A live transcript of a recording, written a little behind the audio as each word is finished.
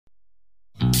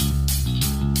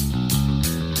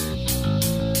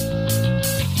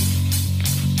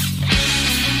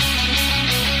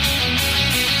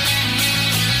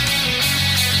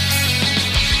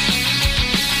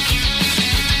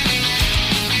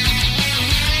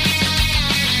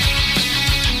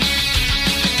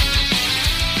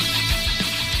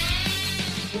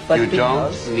You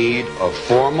don't need a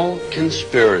formal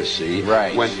conspiracy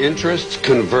when interests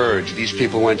converge. These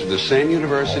people went to the same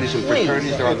universities and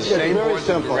fraternities. They're on the same boards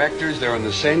of directors. They're in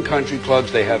the same country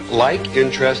clubs. They have like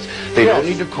interests. They don't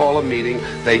need to call a meeting.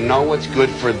 They know what's good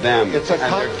for them, and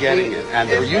they're getting it. And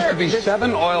there used to be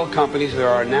 7 oil companies. There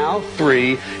are now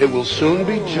 3. It will soon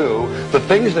be 2. The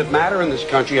things that matter in this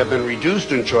country have been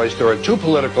reduced in choice. There are 2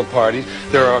 political parties.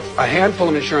 There are a handful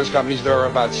of insurance companies. There are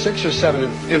about 6 or 7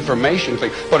 information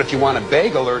things. But if you want a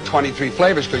bagel, there are 23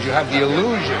 flavors because you have the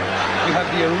illusion. You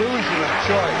have the illusion of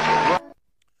choice.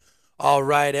 All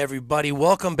right, everybody.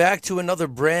 Welcome back to another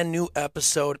brand new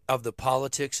episode of the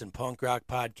Politics and Punk Rock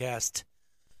Podcast.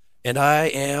 And I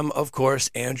am, of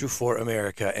course, Andrew for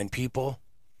America. And people,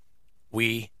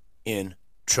 we in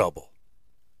trouble.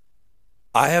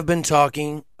 I have been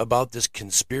talking about this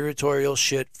conspiratorial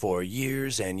shit for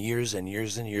years and years and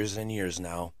years and years and years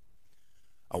now.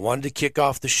 I wanted to kick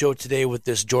off the show today with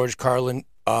this George Carlin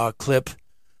clip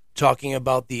talking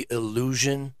about the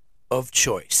illusion of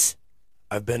choice.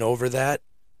 I've been over that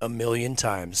a million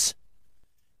times.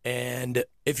 And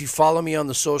if you follow me on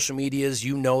the social medias,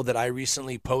 you know that I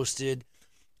recently posted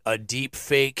a deep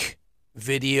fake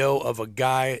video of a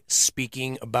guy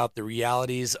speaking about the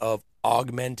realities of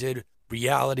augmented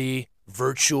reality,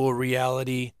 virtual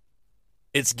reality.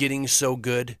 It's getting so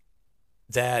good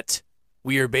that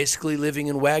we are basically living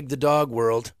in Wag the Dog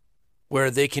world,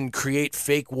 where they can create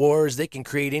fake wars, they can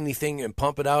create anything and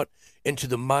pump it out into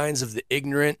the minds of the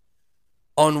ignorant,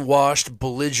 unwashed,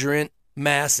 belligerent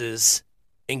masses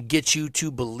and get you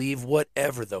to believe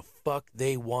whatever the fuck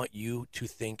they want you to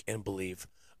think and believe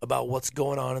about what's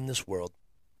going on in this world.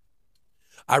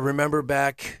 I remember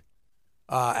back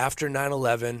after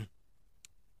 9/11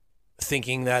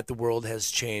 thinking that the world has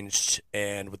changed,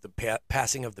 and with the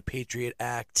passing of the Patriot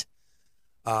Act,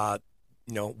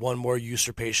 one more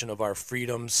usurpation of our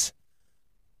freedoms.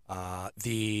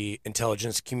 The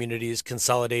intelligence community is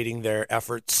consolidating their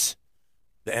efforts.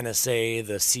 The NSA,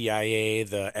 the CIA,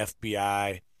 the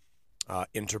FBI,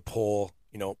 Interpol,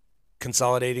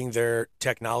 consolidating their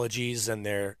technologies and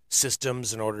their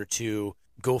systems in order to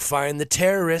go find the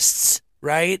terrorists,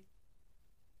 right?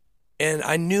 And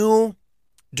I knew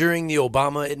during the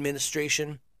Obama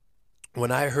administration,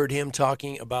 when I heard him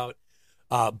talking about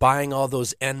buying all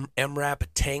those MRAP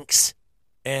tanks,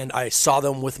 and I saw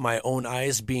them with my own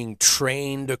eyes being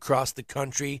trained across the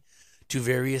country to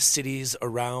various cities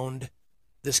around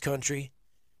this country,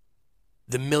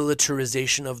 the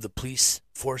militarization of the police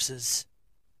forces.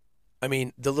 I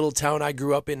mean, the little town I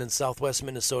grew up in southwest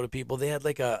Minnesota, people, they had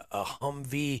like a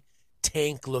Humvee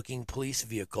tank-looking police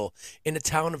vehicle in a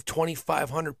town of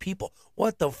 2,500 people.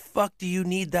 What the fuck do you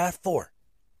need that for?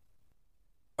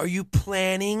 Are you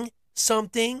planning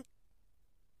something?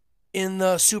 In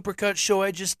the Supercut show I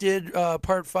just did,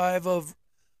 part 5 of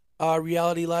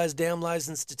Reality Lies, Damn Lies,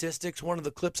 and Statistics, one of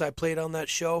the clips I played on that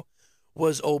show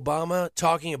was Obama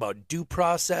talking about due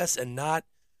process and not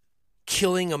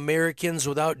killing Americans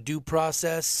without due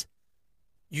process.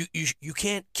 You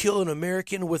can't kill an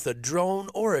American with a drone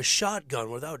or a shotgun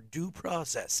without due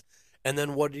process. And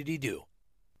then what did he do?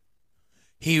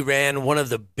 He ran one of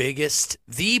the biggest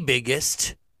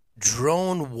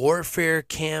drone warfare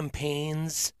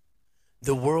campaigns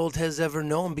the world has ever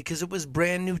known, because it was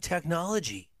brand new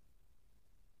technology.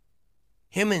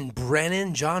 Him and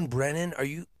Brennan, John Brennan, are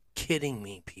you kidding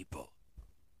me, people?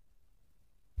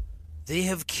 They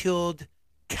have killed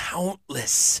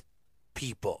countless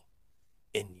people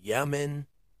in Yemen,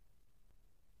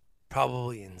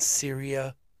 probably in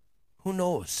Syria. Who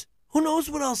knows? Who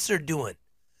knows what else they're doing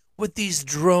with these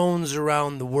drones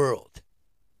around the world?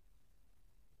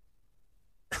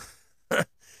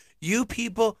 You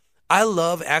people, I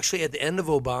love, actually, at the end of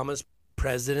Obama's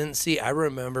presidency, I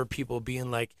remember people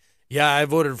being like, yeah, I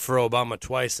voted for Obama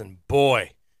twice, and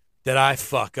boy, did I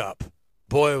fuck up.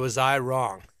 Boy, was I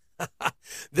wrong.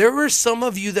 There were some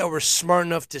of you that were smart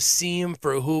enough to see him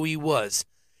for who he was.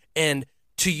 And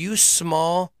to you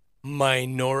small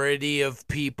minority of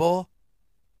people,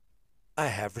 I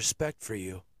have respect for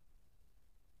you.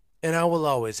 And I will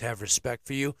always have respect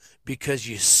for you because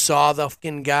you saw the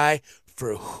fucking guy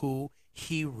for who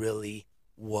he really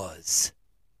was.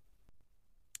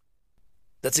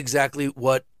 That's exactly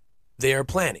what they are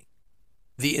planning.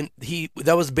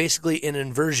 That was basically an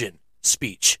inversion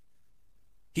speech.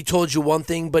 He told you one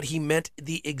thing, but he meant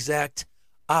the exact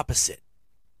opposite.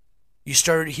 You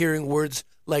started hearing words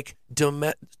like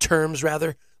terms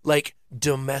like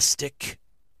domestic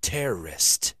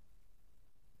terrorist.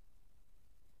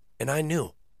 And I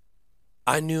knew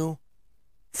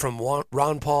from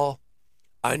Ron Paul,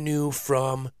 I knew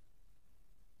from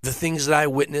the things that I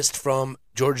witnessed from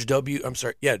George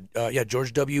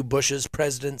W. Bush's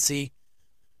presidency.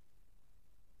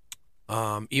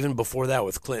 Even before that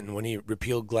with Clinton when he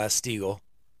repealed Glass-Steagall.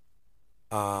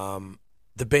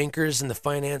 The bankers and the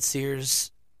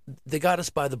financiers, they got us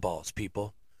by the balls,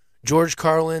 people. George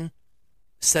Carlin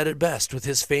said it best with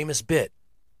his famous bit.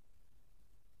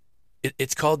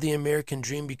 It's called the American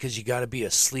Dream because you got to be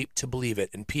asleep to believe it.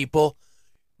 And people,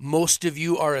 most of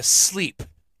you are asleep,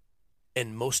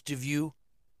 and most of you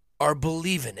are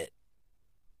believing it.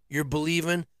 You're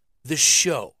believing the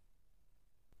show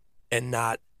and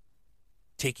not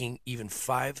taking even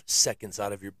 5 seconds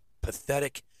out of your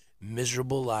pathetic,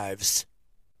 miserable lives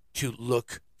to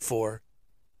look for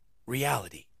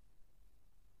reality.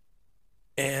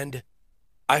 And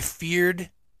I feared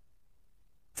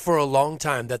for a long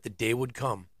time that the day would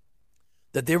come,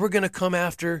 that they were going to come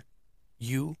after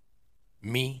you,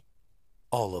 me,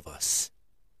 all of us.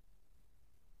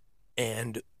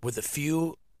 And with a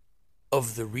few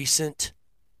of the recent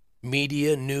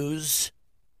media news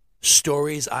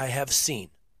stories I have seen,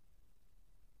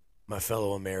 my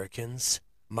fellow Americans,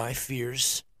 my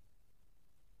fears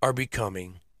are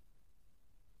becoming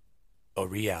a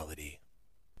reality.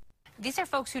 These are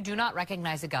folks who do not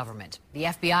recognize the government. The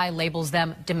FBI labels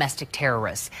them domestic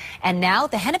terrorists. And now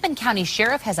the Hennepin County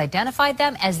Sheriff has identified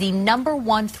them as the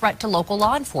 #1 threat to local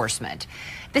law enforcement.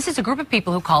 This is a group of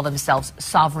people who call themselves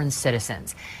sovereign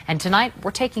citizens. And tonight,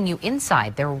 we're taking you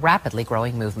inside their rapidly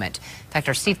growing movement. In fact,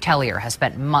 our Steve Tellier has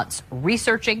spent months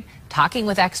researching, talking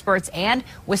with experts, and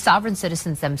with sovereign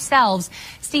citizens themselves.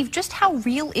 Steve, just how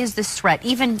real is this threat,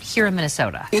 even here in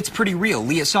Minnesota? It's pretty real.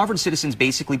 Leah, sovereign citizens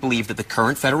basically believe that the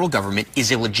current federal government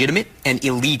is illegitimate and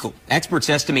illegal. Experts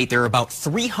estimate there are about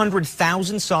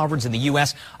 300,000 sovereigns in the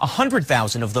U.S.,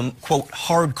 100,000 of them, quote,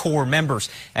 hardcore members.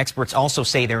 Experts also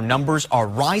say their numbers are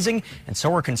rising, and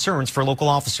so are concerns for local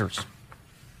officers.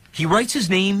 He writes his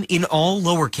name in all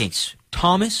lowercase.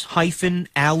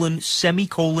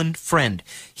 Thomas-Allen-Friend.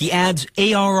 He adds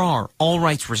ARR, all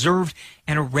rights reserved,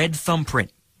 and a red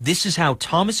thumbprint. This is how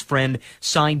Thomas Friend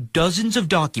signed dozens of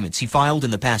documents he filed in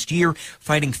the past year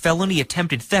fighting felony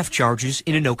attempted theft charges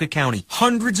in Anoka County.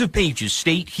 Hundreds of pages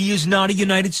state he is not a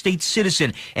United States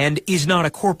citizen and is not a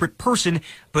corporate person,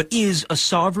 but is a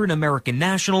sovereign American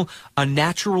national, a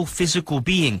natural physical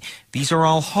being. These are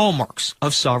all hallmarks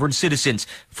of sovereign citizens.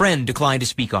 Friend declined to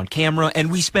speak on camera,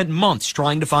 and we spent months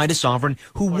trying to find a sovereign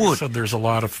who would. I said, there's a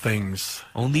lot of things.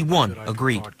 Only one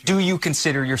agreed. Do you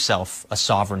consider yourself a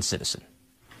sovereign citizen?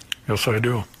 Yes, I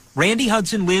do. Randy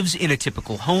Hudson lives in a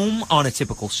typical home, on a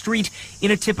typical street, in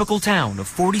a typical town of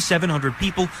 4,700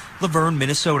 people, Laverne,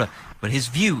 Minnesota. But his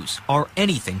views are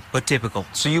anything but typical.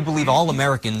 So you believe all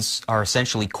Americans are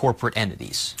essentially corporate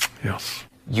entities? Yes.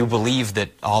 You believe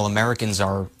that all Americans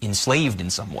are enslaved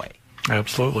in some way?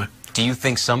 Absolutely. Do you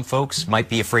think some folks might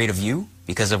be afraid of you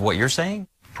because of what you're saying?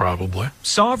 Probably.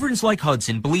 Sovereigns like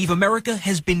Hudson believe America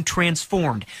has been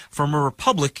transformed from a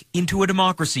republic into a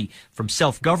democracy, from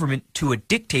self-government to a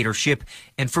dictatorship,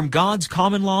 and from God's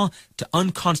common law to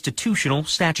unconstitutional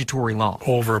statutory law.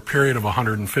 Over a period of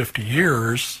 150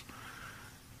 years,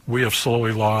 we have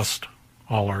slowly lost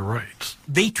all our rights.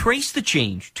 They trace the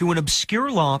change to an obscure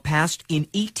law passed in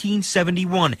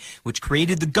 1871, which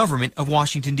created the government of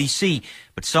Washington, D.C.,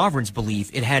 but sovereigns believe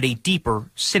it had a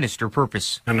deeper, sinister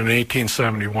purpose. And in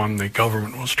 1871, the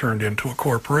government was turned into a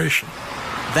corporation.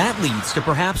 That leads to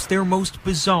perhaps their most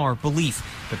bizarre belief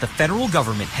that the federal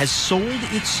government has sold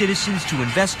its citizens to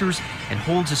investors and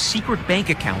holds a secret bank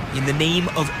account in the name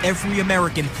of every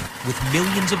American with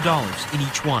millions of dollars in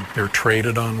each one. They're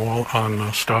traded on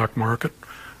the stock market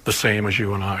the same as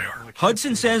you and I are.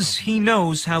 Hudson says he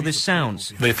knows how this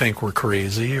sounds. They think we're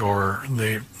crazy, or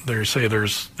they say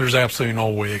there's absolutely no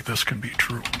way this can be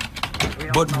true.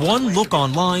 But one look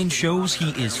online shows he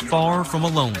is far from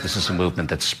alone. This is a movement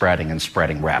that's spreading and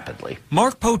spreading rapidly.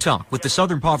 Mark Potok with the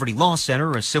Southern Poverty Law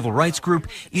Center, a civil rights group,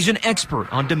 is an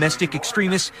expert on domestic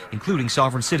extremists, including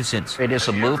sovereign citizens. It is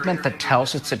a movement that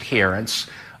tells its adherents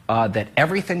that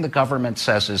everything the government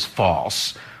says is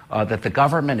false, that the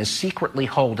government is secretly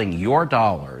holding your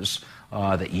dollars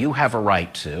that you have a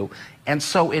right to, and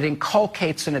so it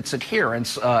inculcates in its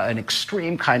adherents an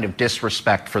extreme kind of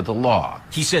disrespect for the law.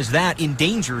 He says that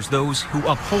endangers those who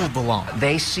uphold the law.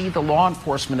 They see the law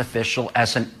enforcement official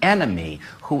as an enemy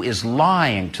who is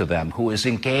lying to them, who is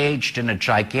engaged in a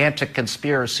gigantic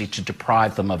conspiracy to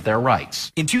deprive them of their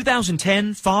rights. In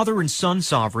 2010, father and son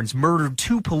sovereigns murdered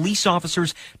 2 police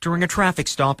officers during a traffic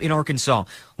stop in Arkansas.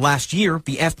 Last year,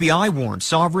 the FBI warned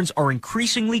sovereigns are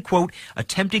increasingly, quote,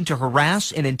 attempting to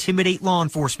harass and intimidate law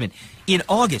enforcement. In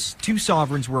August, 2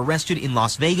 sovereigns were arrested in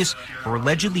Las Vegas for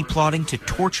allegedly plotting to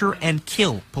torture and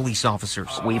kill police officers.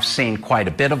 We've seen quite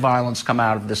a bit of violence come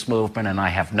out of this movement, and I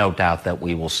have no doubt that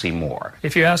we will see more.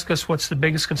 If you ask us what's the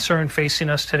biggest concern facing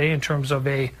us today in terms of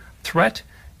a threat,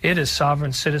 it is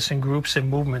sovereign citizen groups and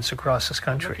movements across this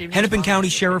country. Hennepin County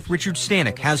Sheriff Richard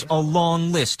Stanek has a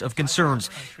long list of concerns.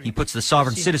 He puts the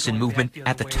sovereign citizen movement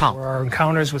at the top. Our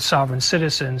encounters with sovereign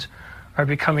citizens are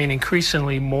becoming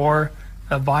increasingly more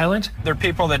violent. They're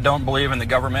people that don't believe in the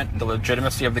government, the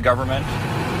legitimacy of the government.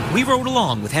 We rode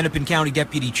along with Hennepin County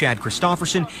Deputy Chad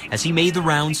Christopherson as he made the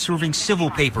rounds serving civil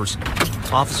papers.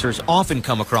 Officers often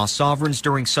come across sovereigns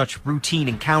during such routine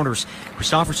encounters.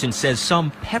 Christopherson says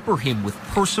some pepper him with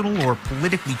personal or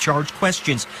politically charged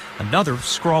questions. Another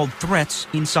scrawled threats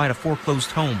inside a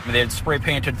foreclosed home. They had spray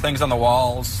painted things on the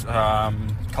walls,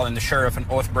 calling the sheriff an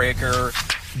oath breaker.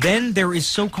 Then there is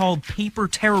so-called paper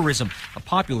terrorism, a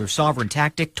popular sovereign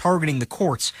tactic targeting the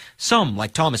courts. Some,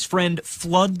 like Thomas Friend,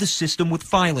 flood the system with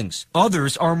filings.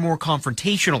 Others are more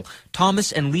confrontational.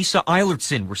 Thomas and Lisa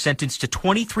Eilertson were sentenced to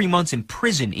 23 months in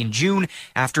prison in June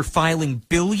after filing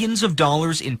billions of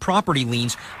dollars in property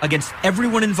liens against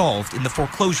everyone involved in the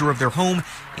foreclosure of their home,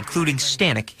 including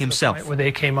Stanek himself. Where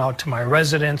they came out to my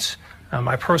residence,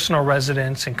 my personal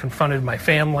residence, and confronted my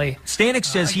family. Stanek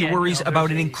says he worries about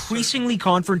an increasingly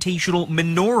confrontational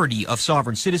minority of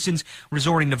sovereign citizens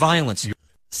resorting to violence.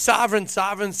 Sovereign,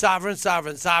 sovereign, sovereign,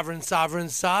 sovereign, sovereign, sovereign,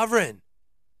 sovereign.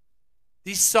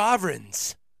 These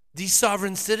sovereigns, these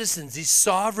sovereign citizens, these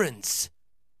sovereigns.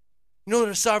 You know what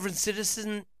a sovereign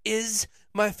citizen is,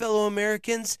 my fellow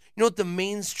Americans? You know what the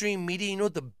mainstream media, you know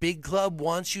what the big club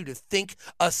wants you to think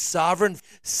a sovereign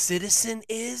citizen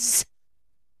is?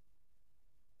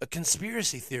 A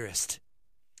conspiracy theorist,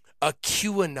 a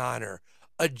QAnoner,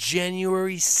 a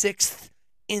January 6th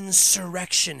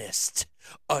insurrectionist,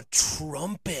 a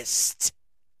Trumpist,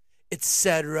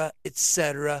 etc.,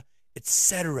 etc.,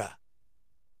 etc.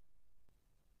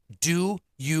 Do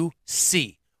you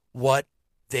see what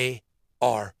they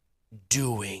are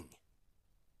doing,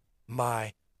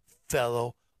 my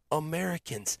fellow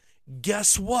Americans?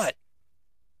 Guess what?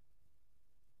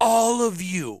 All of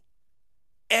you,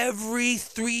 every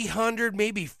 300,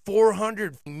 maybe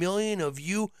 400 million of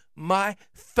you, my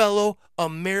fellow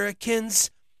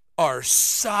Americans, are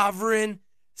sovereign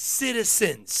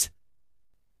citizens.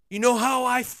 You know how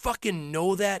I fucking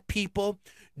know that, people?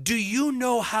 Do you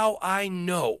know how I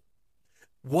know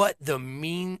what the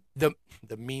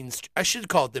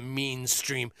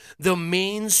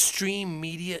mainstream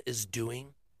media is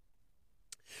doing?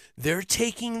 They're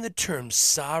taking the term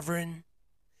sovereign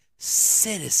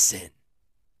citizen,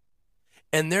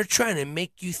 and they're trying to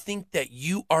make you think that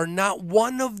you are not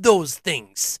one of those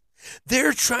things.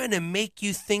 They're trying to make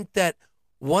you think that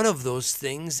one of those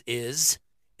things is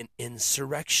an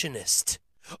insurrectionist,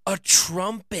 a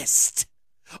Trumpist,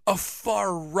 a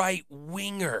far-right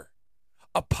winger,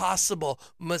 a possible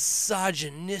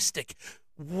misogynistic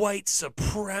white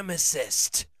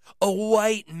supremacist, a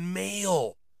white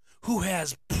male who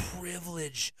has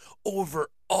privilege over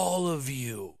all of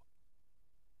you.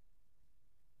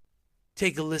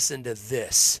 Take a listen to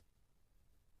this.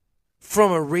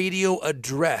 From a radio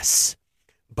address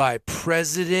by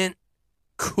President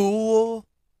Cool,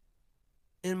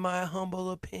 in my humble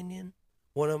opinion,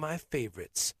 one of my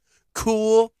favorites.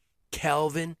 Cool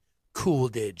Calvin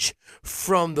Coolidge,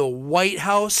 from the White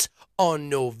House on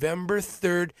November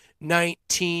 3rd,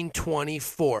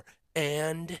 1924.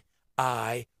 And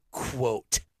I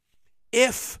quote,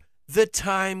 "If the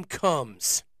time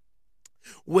comes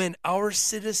when our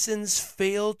citizens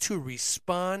fail to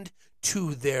respond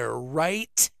to their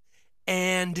right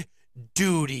and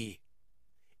duty,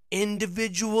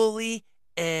 individually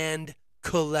and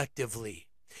collectively,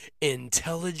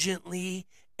 intelligently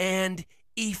and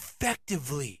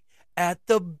effectively, at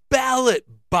the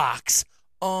ballot box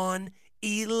on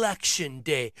Election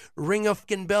Day." Ring a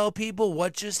fucking bell, people.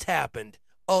 What just happened?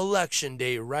 Election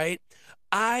Day, right?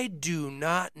 I do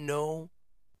not know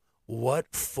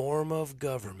what form of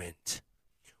government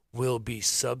will be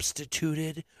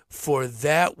substituted for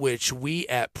that which we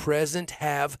at present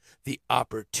have the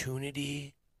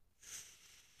opportunity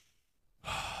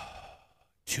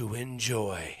to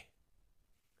enjoy.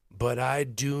 But I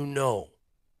do know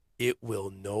it will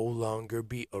no longer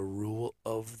be a rule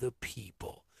of the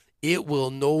people. It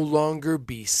will no longer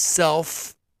be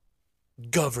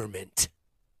self-government.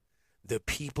 The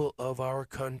people of our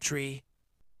country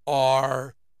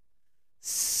are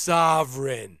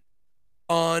sovereign.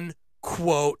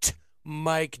 Unquote.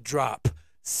 Mic drop.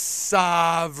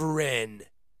 Sovereign.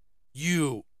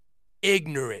 You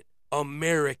ignorant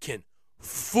American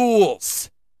fools.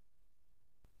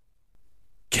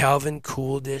 Calvin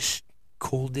Coolidge,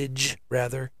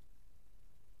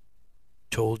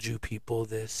 told you people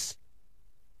this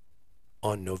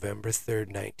on November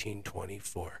 3rd,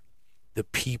 1924. The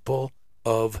people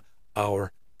of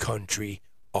our country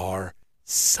are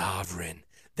sovereign.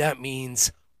 That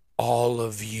means all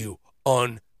of you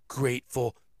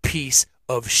ungrateful piece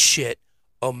of shit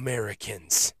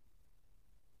Americans.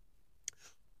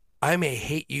 I may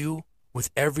hate you with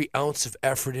every ounce of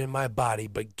effort in my body,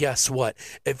 but guess what?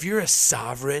 If you're a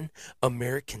sovereign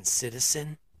American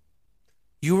citizen,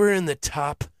 you are in the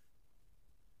top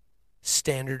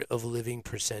standard of living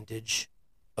percentage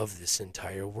of this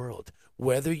entire world.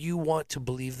 Whether you want to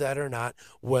believe that or not,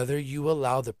 whether you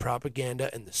allow the propaganda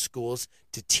and the schools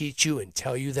to teach you and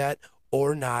tell you that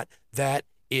or not, that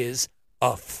is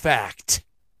a fact.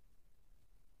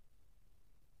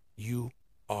 You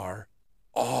are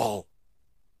all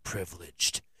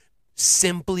privileged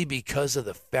simply because of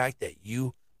the fact that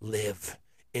you live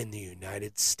in the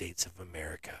United States of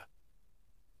America.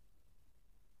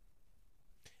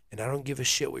 And I don't give a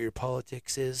shit what your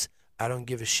politics is. I don't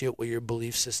give a shit what your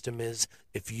belief system is.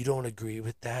 If you don't agree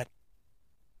with that,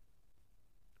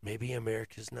 maybe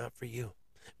America's not for you.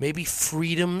 Maybe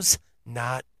freedom's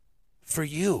not for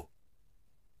you.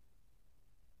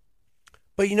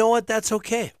 But you know what? That's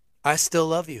okay. I still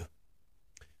love you.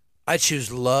 I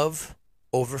choose love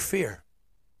over fear.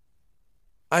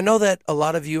 I know that a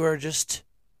lot of you are just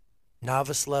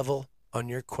novice level on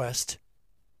your quest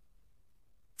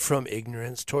from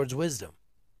ignorance towards wisdom.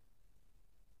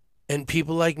 And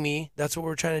people like me, that's what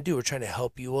we're trying to do. We're trying to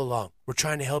help you along. We're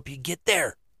trying to help you get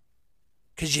there.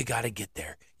 Because you got to get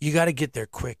there. You got to get there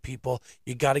quick, people.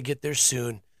 You got to get there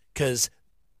soon. Because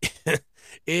it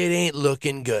ain't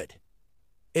looking good.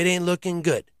 It ain't looking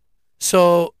good.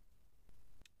 So,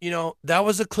 that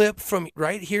was a clip from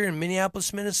right here in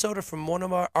Minneapolis, Minnesota, from one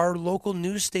of our local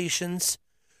news stations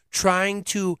trying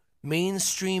to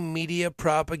mainstream media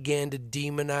propaganda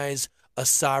demonize a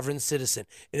sovereign citizen.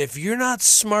 And if you're not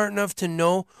smart enough to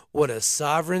know what a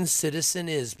sovereign citizen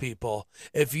is, people,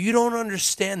 if you don't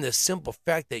understand the simple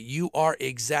fact that you are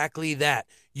exactly that,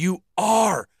 you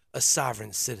are a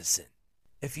sovereign citizen.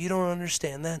 If you don't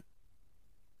understand that,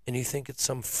 and you think it's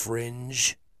some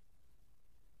fringe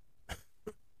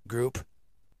group,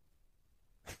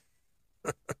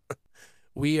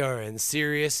 we are in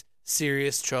serious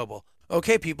trouble.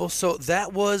 Okay, people, so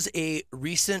that was a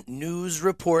recent news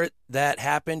report that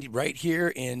happened right here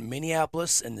in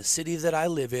Minneapolis, in the city that I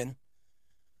live in,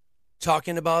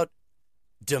 talking about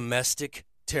domestic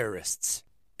terrorists.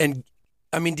 And,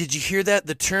 did you hear that?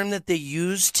 The term that they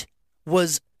used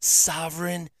was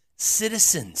sovereign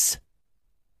citizens.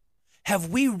 Have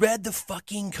we read the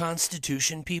fucking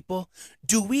Constitution, people?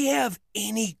 Do we have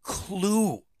any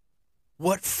clue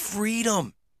what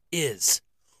freedom is?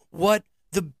 What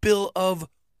the Bill of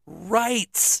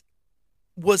Rights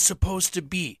was supposed to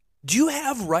be? Do you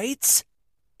have rights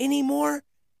anymore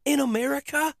in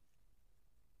America?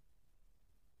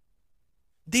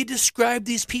 They describe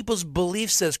these people's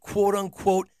beliefs as quote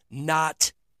unquote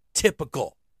not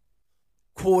typical,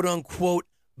 quote unquote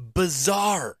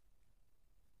bizarre.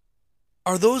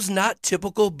 Are those not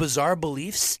typical bizarre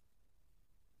beliefs?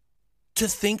 To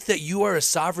think that you are a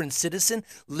sovereign citizen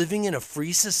living in a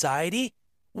free society?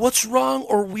 What's wrong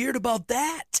or weird about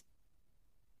that?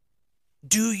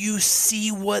 Do you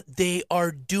see what they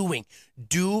are doing?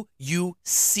 Do you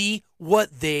see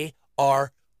what they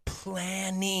are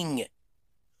planning?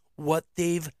 What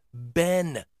they've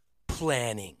been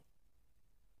planning?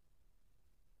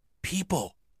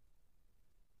 People,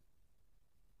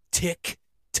 tick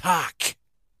tock.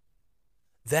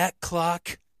 That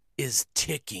clock is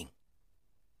ticking.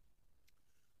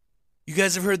 You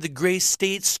guys have heard the Gray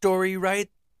State story, right?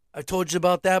 I told you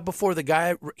about that before. The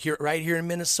guy right here in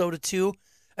Minnesota, too.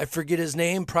 I forget his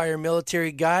name. Prior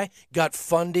military guy. Got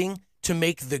funding to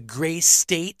make the Gray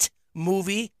State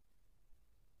movie.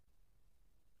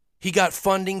 He got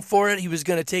funding for it. He was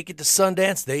going to take it to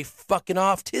Sundance. They fucking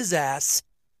offed his ass.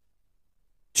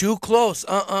 Too close.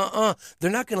 They're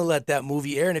not going to let that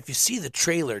movie air. And if you see the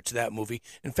trailer to that movie,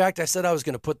 in fact, I said I was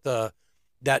going to put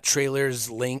that trailer's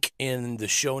link in the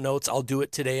show notes. I'll do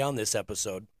it today on this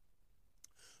episode,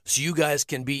 so you guys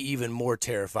can be even more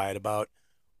terrified about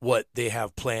what they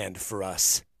have planned for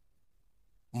us.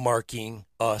 Marking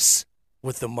us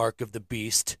with the mark of the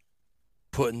beast,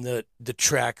 putting the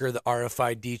tracker, the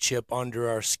RFID chip under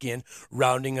our skin,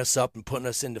 rounding us up and putting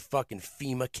us into fucking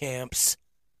FEMA camps.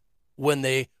 When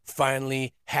they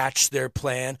finally hatch their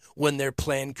plan, when their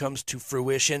plan comes to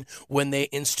fruition, when they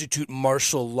institute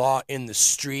martial law in the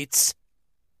streets,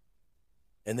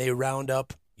 and they round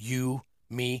up you,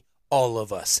 me, all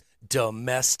of us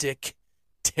domestic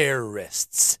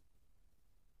terrorists.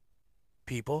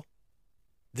 People,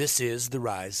 this is the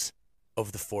rise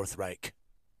of the Fourth Reich.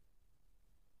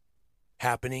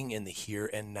 Happening in the here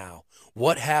and now.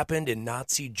 What happened in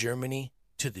Nazi Germany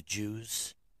to the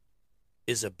Jews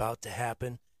is about to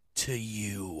happen to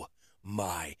you,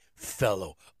 my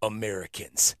fellow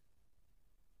Americans.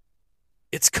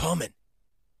 It's coming.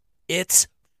 It's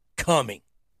coming.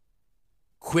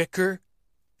 Quicker,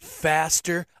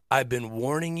 faster. I've been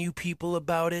warning you people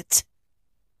about it.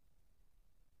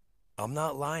 I'm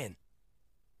not lying.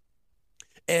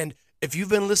 And if you've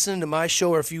been listening to my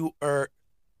show, or if you are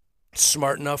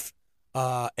smart enough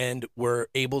and were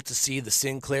able to see the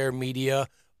Sinclair Media,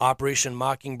 Operation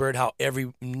Mockingbird, how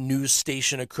every news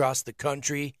station across the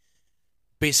country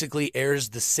basically airs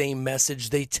the same message.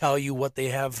 They tell you what they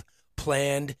have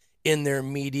planned in their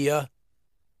media.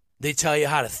 They tell you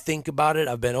how to think about it.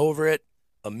 I've been over it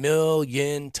a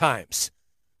million times.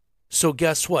 So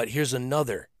guess what? Here's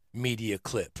another media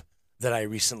clip that I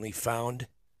recently found.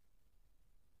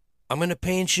 I'm going to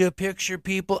paint you a picture,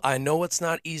 people. I know it's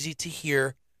not easy to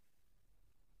hear,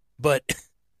 but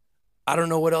I don't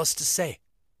know what else to say.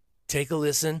 Take a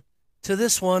listen to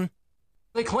this one.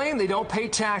 They claim they don't pay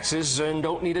taxes and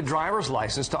don't need a driver's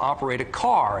license to operate a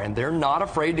car, and they're not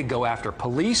afraid to go after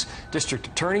police, district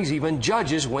attorneys, even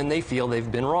judges when they feel they've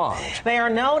been wronged. They are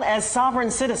known as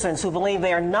sovereign citizens who believe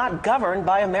they are not governed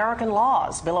by American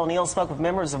laws. Bill O'Neill spoke with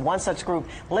members of one such group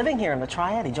living here in the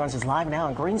Triad. He joins us live now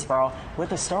in Greensboro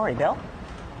with the story. Bill?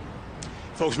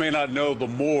 Folks may not know the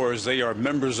Moors. They are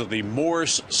members of the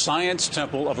Moorish Science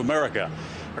Temple of America.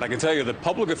 But I can tell you that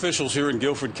public officials here in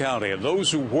Guilford County and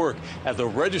those who work at the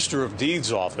Register of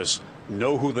Deeds office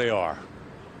know who they are.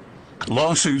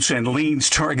 Lawsuits and liens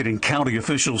targeting county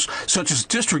officials, such as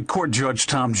District Court Judge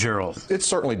Tom Gerald. It's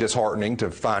certainly disheartening to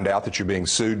find out that you're being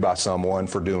sued by someone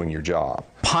for doing your job.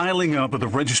 Piling up at the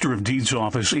Register of Deeds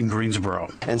office in Greensboro.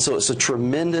 And so it's a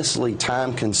tremendously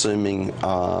time-consuming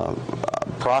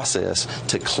process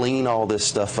to clean all this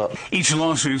stuff up. Each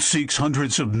lawsuit seeks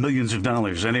hundreds of millions of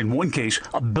dollars, and in one case,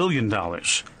 $1 billion.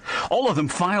 All of them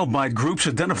filed by groups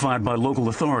identified by local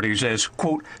authorities as,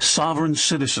 quote, sovereign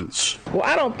citizens. Well,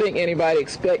 I don't think anybody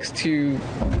expects to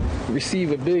receive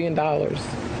 $1 billion,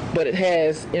 but it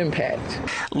has impact.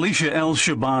 Leisha El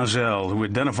Shabazel, who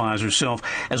identifies herself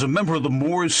as a member of the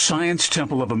Moors Science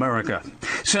Temple of America,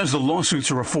 says the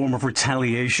lawsuits are a form of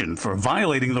retaliation for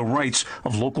violating the rights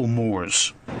of local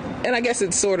Moors. And I guess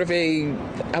it's sort of a,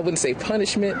 I wouldn't say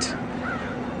punishment,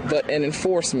 but an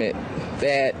enforcement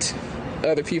that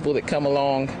other people that come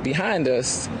along behind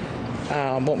us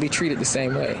won't be treated the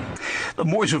same way. The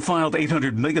Moors have filed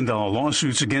 $800 million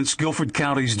lawsuits against Guilford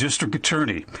County's district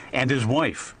attorney and his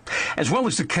wife, as well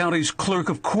as the county's clerk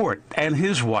of court and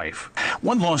his wife.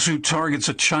 One lawsuit targets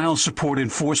a child support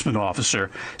enforcement officer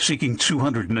seeking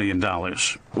 $200 million.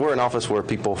 We're an office where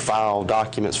people file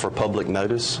documents for public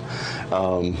notice.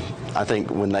 I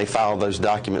think when they file those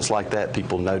documents like that,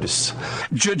 people notice.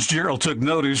 Judge Gerald took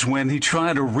notice when he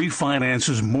tried to refinance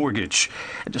his mortgage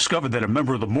and discovered that a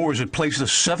member of the Moors had placed a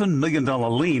 $7 million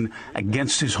lien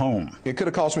against his home. It could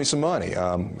have cost me some money.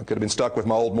 I could have been stuck with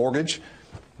my old mortgage.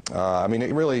 I mean,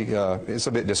 it really it's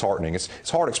a bit disheartening. It's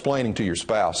hard explaining to your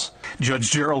spouse.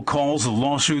 Judge Gerald calls the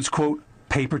lawsuits, quote,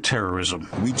 paper terrorism.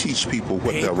 We teach people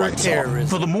what their rights are.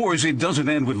 For the Moors, it doesn't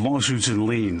end with lawsuits and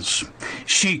liens.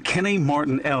 Kenny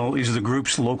Martin L. is the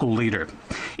group's local leader.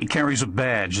 He carries a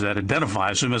badge that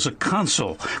identifies him as a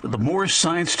consul with the Moorish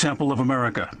Science Temple of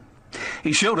America.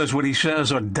 He showed us what he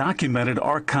says are documented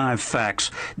archive facts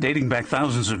dating back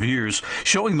thousands of years,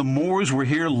 showing the Moors were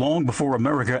here long before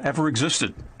America ever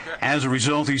existed. As a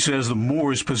result, he says the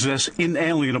Moors possess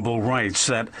inalienable rights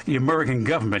that the American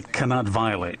government cannot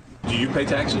violate. Do you pay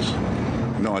taxes?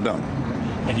 No, I don't.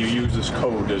 And you use this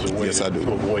code as a way Yes, I do.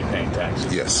 to avoid paying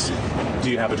taxes? Yes. Do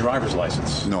you have a driver's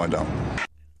license? No, I don't.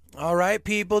 All right,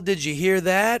 people, did you hear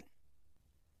that?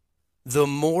 The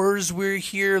Moors were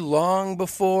here long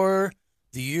before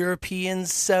the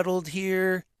Europeans settled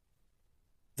here.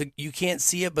 You can't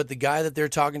see it, but the guy that they're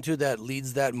talking to that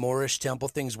leads that Moorish temple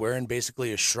thing's wearing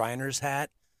basically a Shriner's hat.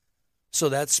 So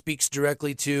that speaks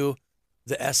directly to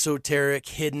the esoteric,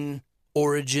 hidden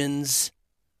origins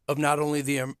of not only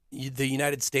the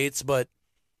United States, but,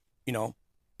 you know,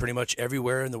 pretty much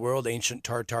everywhere in the world, ancient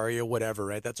Tartaria, whatever,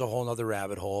 right? That's a whole nother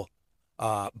rabbit hole.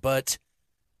 But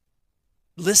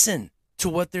listen to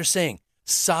what they're saying.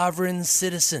 Sovereign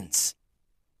citizens.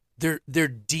 They're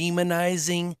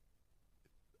demonizing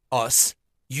us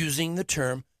using the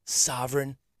term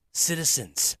sovereign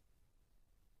citizens.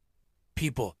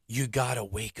 People, you gotta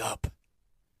wake up.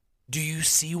 Do you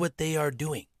see what they are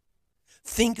doing?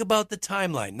 Think about the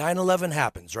timeline. 9/11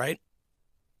 happens, right?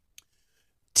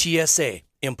 TSA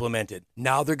implemented.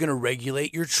 Now they're going to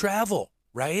regulate your travel,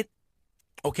 right?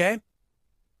 Okay.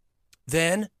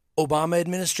 Then Obama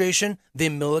administration, they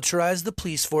militarized the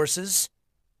police forces.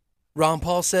 Ron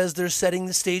Paul says they're setting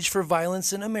the stage for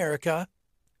violence in America.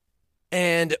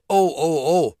 And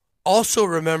also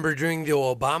remember during the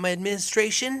Obama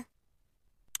administration,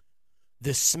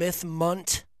 the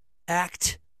Smith-Mundt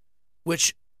Act,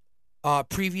 which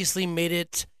previously made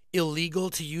it illegal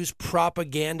to use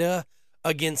propaganda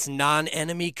against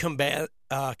non-enemy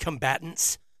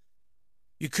combatants.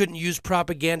 You couldn't use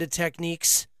propaganda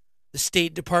techniques. The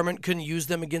State Department couldn't use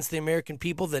them against the American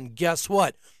people. Then guess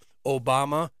what?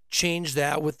 Obama changed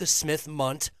that with the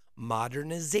Smith-Mundt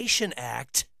Modernization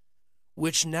Act,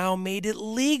 which now made it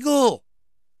legal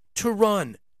to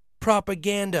run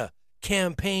propaganda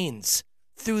campaigns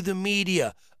through the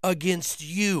media against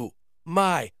you,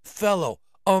 my fellow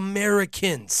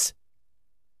Americans.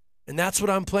 And that's what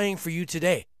I'm playing for you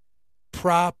today.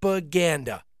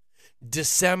 Propaganda.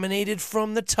 Disseminated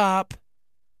from the top,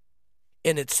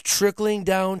 and it's trickling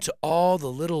down to all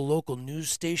the little local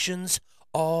news stations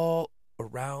all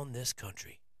around this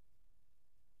country.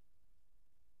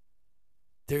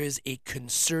 There is a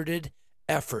concerted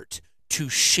effort to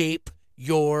shape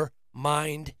your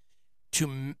mind,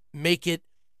 to make it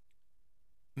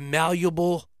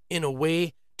malleable in a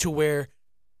way to where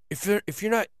if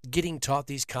you're not getting taught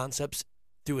these concepts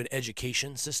through an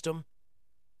education system,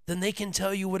 then they can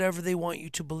tell you whatever they want you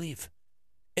to believe.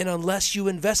 And unless you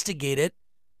investigate it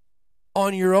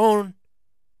on your own,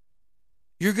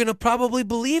 you're going to probably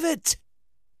believe it,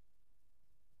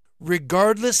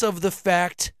 regardless of the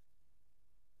fact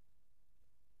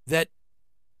that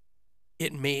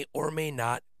it may or may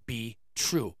not be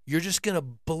true. You're just going to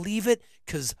believe it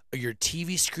because your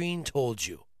TV screen told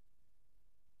you.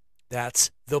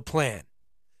 That's the plan.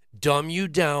 Dumb you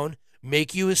down,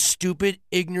 make you a stupid,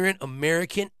 ignorant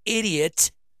American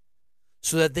idiot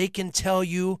so that they can tell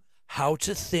you how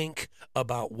to think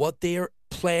about what they are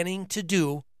planning to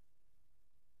do.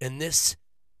 And this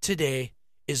today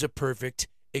is a perfect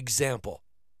example.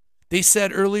 They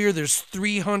said earlier there's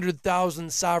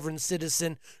 300,000 sovereign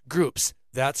citizen groups.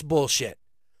 That's bullshit.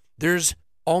 There's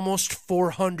almost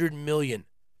 400 million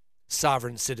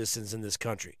sovereign citizens in this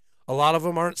country. A lot of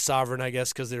them aren't sovereign, I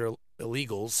guess, because they're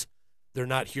illegals. They're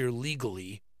not here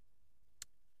legally.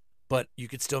 But you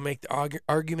could still make the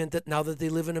argument that now that they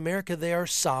live in America, they are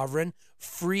sovereign,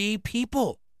 free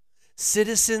people,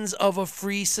 citizens of a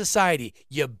free society.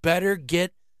 You better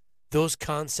get those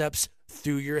concepts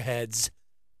through your heads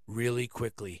really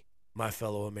quickly, my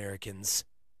fellow Americans,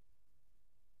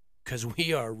 because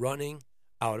we are running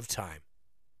out of time.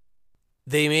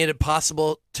 They made it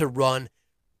possible to run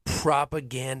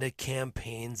propaganda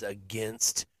campaigns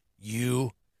against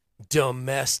you,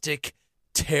 domestic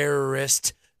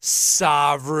terrorist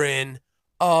sovereign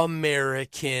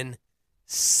American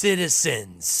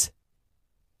citizens.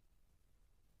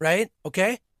 Right?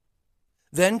 Okay?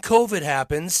 Then COVID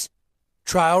happens.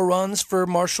 Trial runs for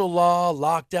martial law,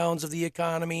 lockdowns of the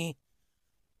economy,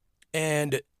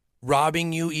 and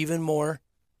robbing you even more.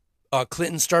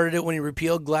 Clinton started it when he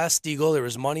repealed Glass-Steagall. There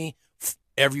was money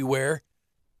everywhere,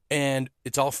 and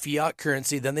it's all fiat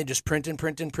currency. Then they just print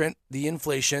the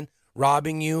inflation,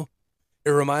 robbing you. It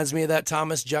reminds me of that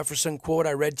Thomas Jefferson quote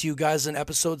I read to you guys in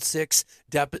episode 6,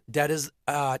 Debt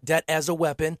as a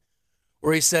Weapon,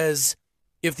 where he says,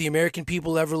 if the American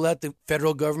people ever let the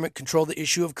federal government control the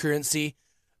issue of currency,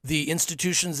 the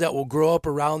institutions that will grow up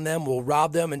around them will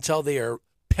rob them until they are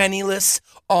penniless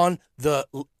on the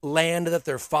land that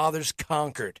their fathers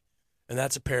conquered. And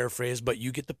that's a paraphrase, but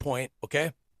you get the point,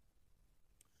 okay?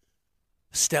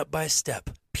 Step by step,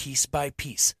 piece by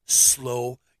piece,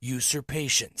 slow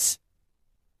usurpations.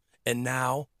 And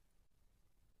now,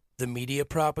 the media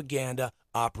propaganda,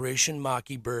 Operation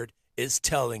Mockingbird, is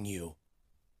telling you,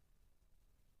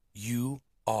 you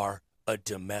are a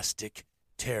domestic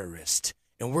terrorist.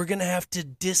 And we're going to have to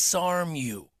disarm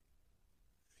you.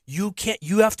 You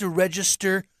have to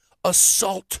register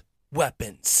assault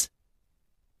weapons.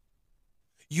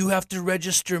 You have to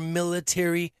register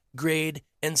military grade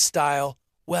and style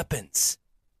weapons.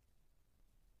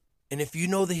 And if you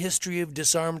know the history of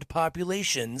disarmed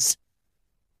populations,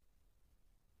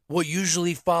 what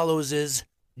usually follows is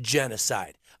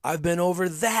genocide. I've been over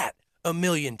that a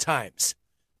million times.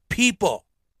 People,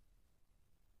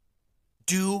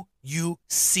 do you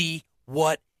see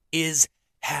what is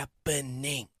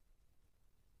happening?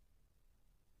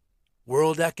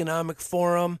 World Economic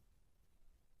Forum,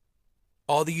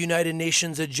 all the United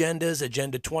Nations agendas,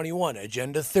 Agenda 21,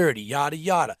 Agenda 30, yada,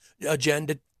 yada,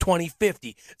 Agenda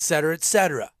 2050, et cetera, et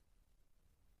cetera.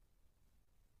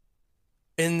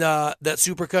 In that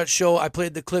Supercut show, I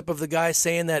played the clip of the guy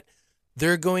saying that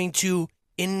they're going to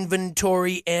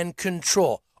inventory and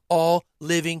control all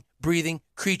living, breathing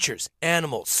creatures,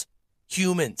 animals,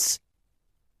 humans,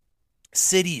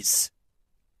 cities.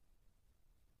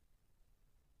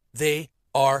 They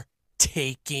are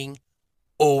taking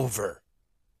over,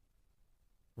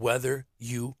 whether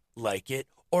you like it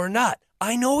or not.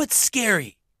 I know it's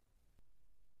scary.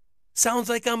 Sounds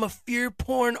like I'm a fear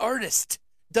porn artist,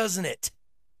 doesn't it?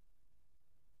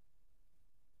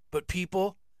 But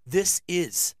people, this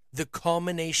is the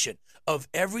culmination of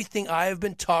everything I have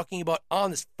been talking about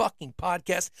on this fucking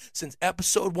podcast since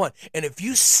episode 1. And if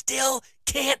you still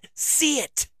can't see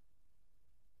it,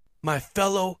 my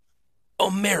fellow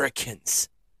Americans,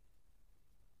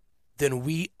 then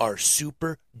we are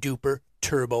super duper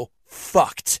turbo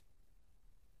fucked.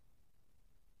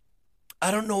 I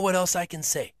don't know what else I can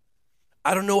say.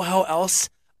 I don't know how else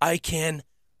I can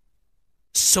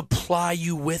supply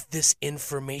you with this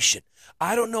information.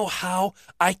 I don't know how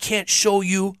I can't show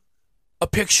you a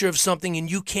picture of something and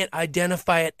you can't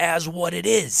identify it as what it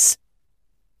is.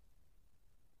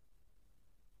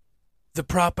 The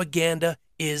propaganda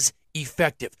is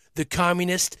effective. The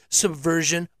communist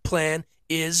subversion plan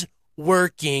is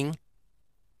working.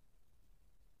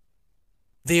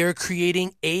 They are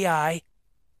creating AI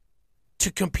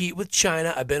to compete with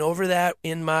China. I've been over that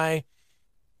in my,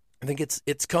 I think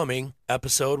it's coming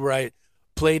episode where I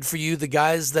played for you the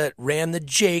guys that ran the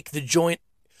JAIC, the Joint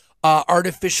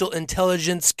Artificial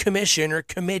Intelligence Commission or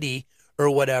Committee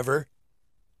or whatever.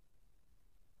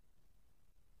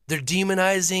 They're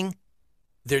demonizing.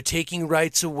 They're taking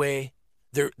rights away.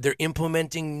 They're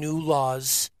implementing new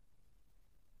laws.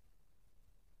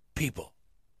 People.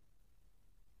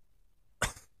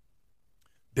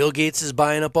 Bill Gates is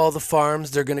buying up all the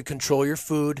farms. They're going to control your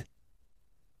food.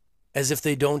 As if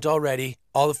they don't already.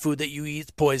 All the food that you eat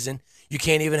is poison. You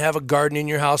can't even have a garden in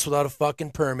your house without a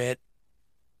fucking permit.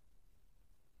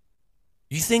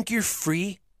 You think you're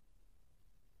free?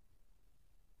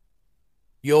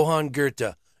 Johann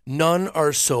Goethe. None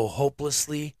are so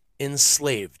hopelessly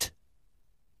enslaved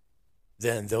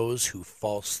than those who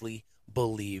falsely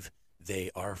believe they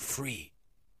are free.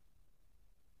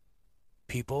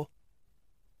 People,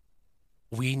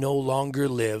 we no longer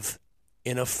live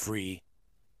in a free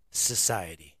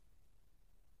society.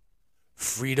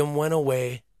 Freedom went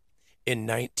away in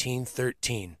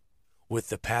 1913 with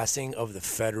the passing of the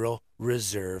Federal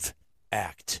Reserve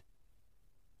Act.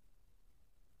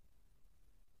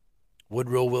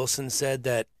 Woodrow Wilson said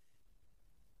that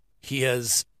he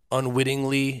has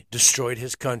unwittingly destroyed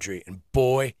his country. And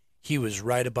boy, he was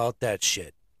right about that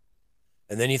shit.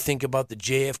 And then you think about the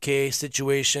JFK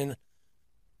situation.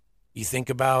 You think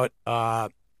about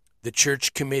the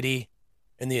church committee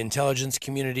and the intelligence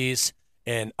communities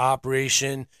and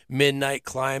Operation Midnight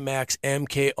Climax,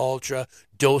 MK Ultra,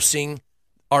 dosing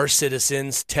our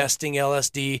citizens, testing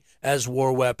LSD as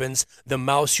war weapons, the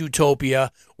Mouse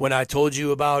Utopia, when I told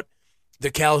you about the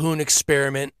Calhoun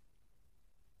experiment,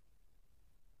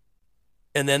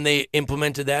 and then they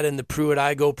implemented that in the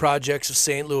Pruitt-Igoe projects of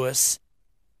St. Louis.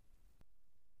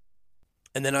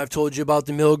 And then I've told you about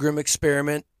the Milgram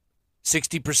experiment.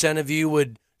 60% of you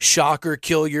would shock or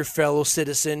kill your fellow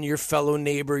citizen, your fellow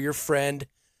neighbor, your friend,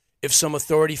 if some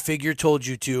authority figure told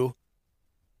you to.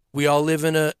 We all live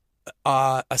in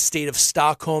a state of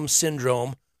Stockholm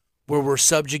syndrome where we're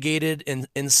subjugated and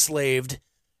enslaved,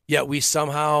 yet we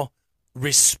somehow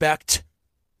respect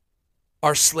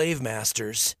our slave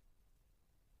masters.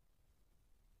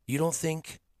 You don't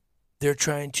think they're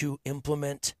trying to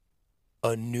implement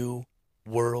a new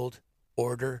world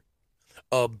order?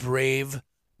 A brave,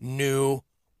 new,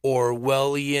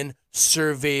 Orwellian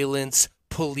surveillance,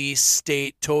 police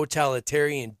state,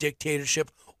 totalitarian dictatorship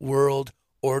world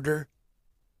order?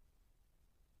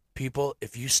 People,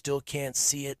 if you still can't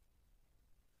see it,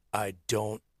 I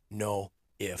don't know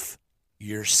if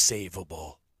you're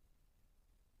savable.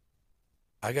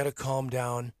 I gotta calm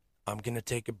down. I'm gonna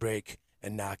take a break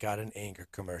and knock out an anger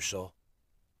commercial.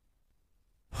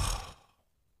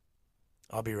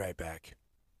 I'll be right back.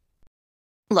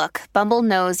 Look, Bumble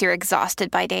knows you're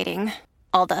exhausted by dating.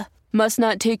 All the must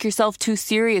not take yourself too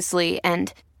seriously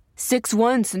and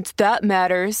 6'1" since that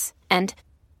matters. And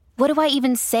what do I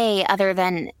even say other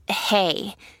than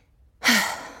hey?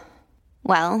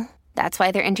 Well, that's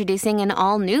why they're introducing an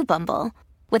all-new Bumble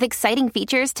with exciting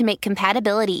features to make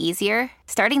compatibility easier,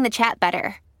 starting the chat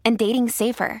better, and dating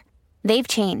safer. They've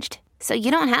changed, so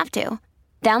you don't have to.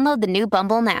 Download the new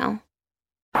Bumble now.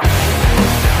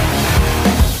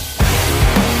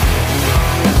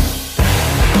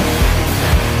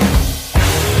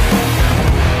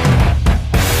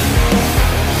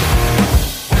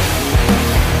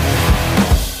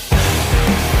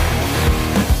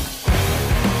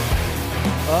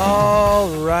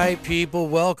 people?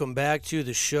 Welcome back to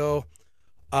the show.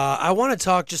 I want to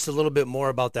talk just a little bit more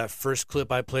about that first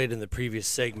clip I played in the previous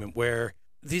segment where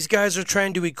these guys are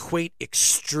trying to equate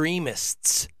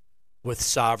extremists with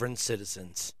sovereign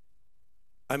citizens.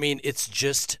 I mean, it's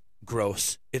just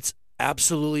gross. It's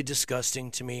absolutely disgusting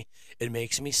to me. It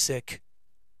makes me sick.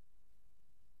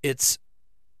 It's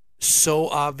so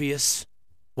obvious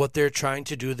what they're trying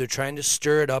to do. They're trying to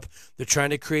stir it up. They're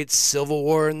trying to create civil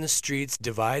war in the streets,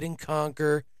 divide and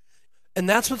conquer. And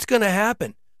that's what's going to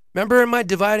happen. Remember in my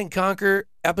divide and conquer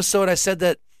episode, I said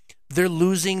that they're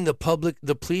losing the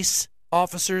police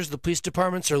officers, the police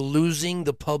departments are losing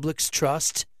the public's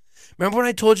trust. Remember when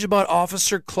I told you about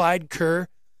Officer Clyde Kerr,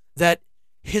 that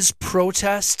his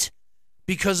protest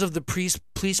because of the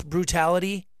police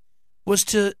brutality was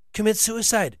to commit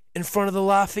suicide in front of the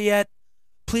Lafayette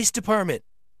Police Department?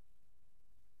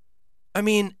 I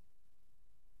mean,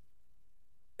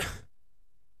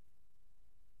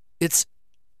 it's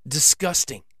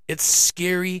disgusting. It's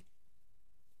scary.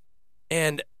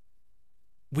 And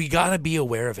we got to be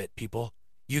aware of it, people.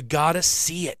 You got to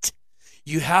see it.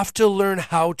 You have to learn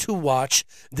how to watch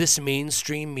this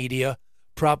mainstream media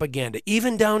propaganda,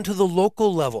 even down to the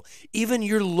local level. Even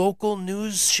your local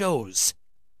news shows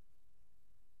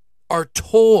are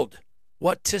told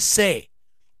what to say.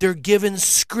 They're given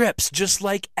scripts just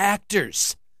like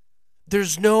actors.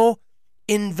 There's no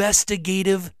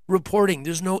investigative reporting.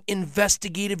 There's no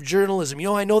investigative journalism. You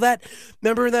know, I know that.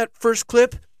 Remember in that first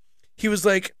clip? He was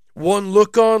like, one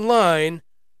look online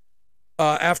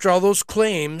after all those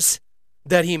claims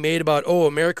that he made about,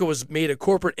 America was made a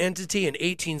corporate entity in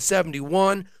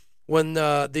 1871 when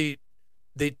they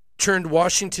turned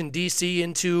Washington, D.C.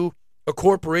 into a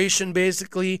corporation,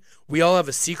 basically. We all have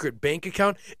a secret bank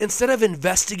account. Instead of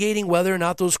investigating whether or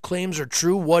not those claims are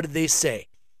true, what did they say?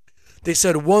 They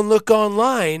said one look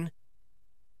online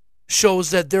shows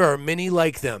that there are many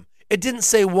like them. It didn't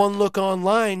say one look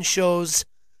online shows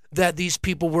that these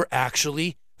people were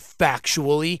actually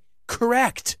factually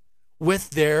correct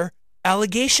with their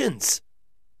allegations.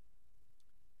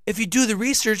 If you do the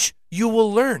research, you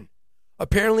will learn.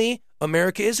 Apparently,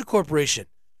 America is a corporation.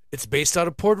 It's based out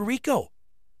of Puerto Rico.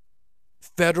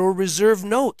 Federal Reserve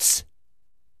notes.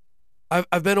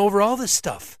 I've been over all this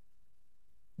stuff.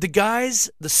 The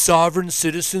guys, the sovereign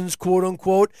citizens, quote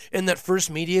unquote, in that first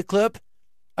media clip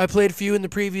I played for you in the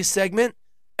previous segment,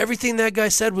 everything that guy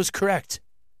said was correct.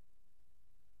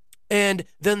 And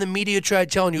then the media tried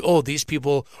telling you, these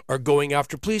people are going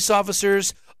after police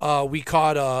officers. We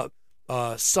caught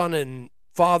a son and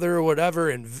father or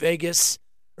whatever in Vegas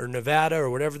or Nevada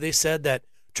or whatever they said that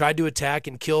tried to attack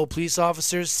and kill police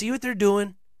officers. See what they're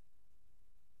doing?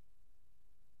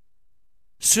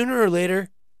 Sooner or later,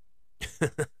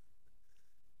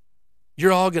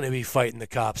 you're all going to be fighting the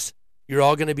cops. You're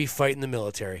all going to be fighting the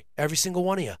military. Every single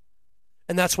one of you.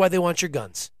 And that's why they want your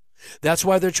guns. That's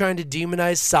why they're trying to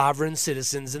demonize sovereign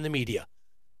citizens in the media.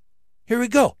 Here we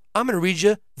go. I'm going to read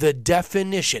you the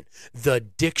definition, the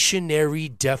dictionary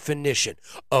definition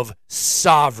of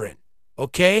sovereign.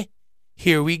 Okay?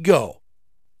 Here we go.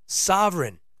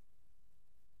 Sovereign.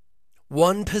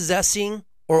 One possessing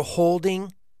or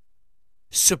holding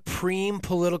supreme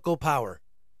political power.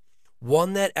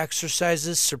 One that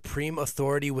exercises supreme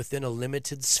authority within a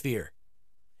limited sphere.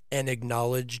 An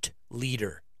acknowledged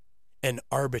leader. An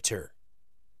arbiter.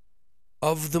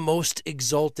 Of the most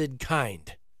exalted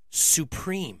kind.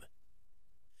 Supreme.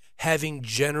 Having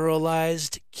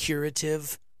generalized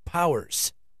curative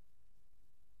powers.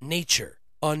 Nature.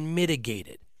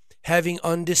 Unmitigated. Having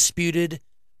undisputed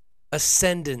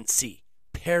ascendancy.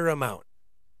 Paramount.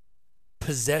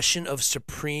 Possession of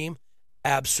supreme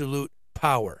absolute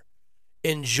power.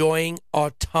 Enjoying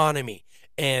autonomy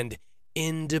and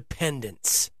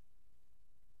independence.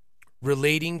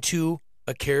 Relating to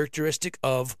a characteristic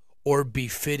of or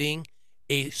befitting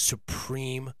a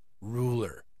supreme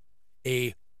ruler.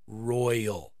 A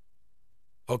royal.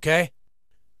 Okay?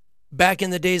 Back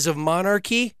in the days of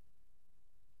monarchy,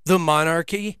 the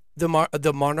monarchs,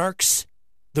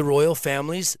 the royal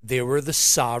families, they were the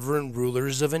sovereign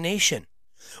rulers of a nation.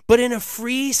 But in a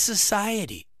free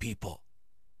society, people,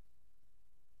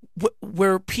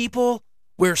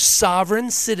 where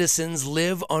sovereign citizens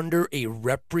live under a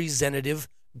representative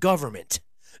government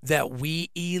that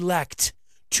we elect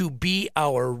to be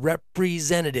our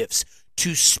representatives,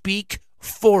 to speak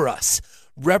for us,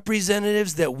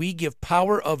 representatives that we give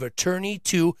power of attorney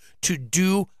to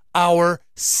do our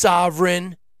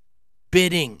sovereign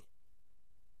bidding.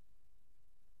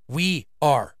 We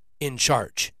are in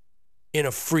charge in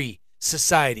a free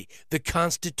society. The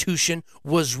Constitution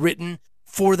was written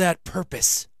for that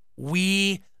purpose.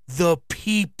 We, the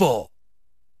people,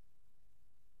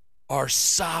 are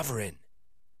sovereign.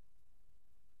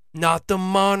 Not the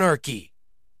monarchy.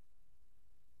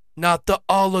 Not the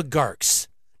oligarchs.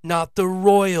 Not the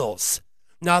royals.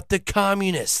 Not the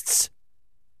communists.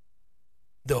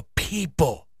 The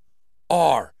people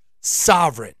are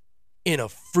sovereign in a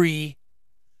free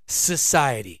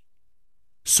society.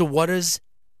 So what is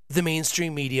the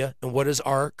mainstream media and what is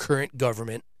our current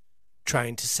government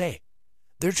trying to say?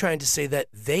 They're trying to say that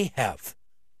they have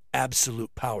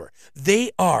absolute power.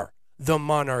 They are the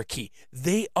monarchy.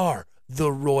 They are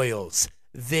the royals.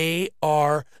 They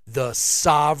are the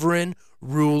sovereign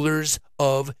rulers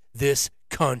of this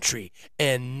country,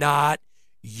 and not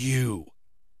you.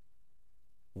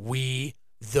 We,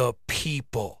 the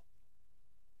people,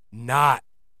 not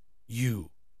you,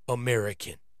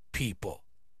 American people.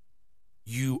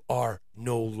 You are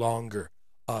no longer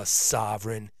a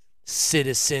sovereign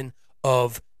citizen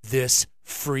of this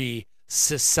free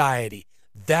society.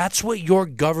 That's what your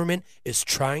government is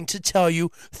trying to tell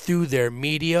you through their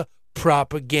media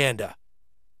propaganda.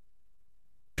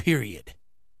 Period.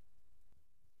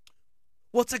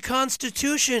 What's a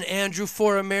constitution, Andrew,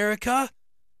 for America?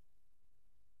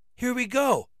 Here we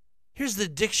go. Here's the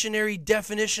dictionary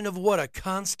definition of what a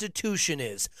constitution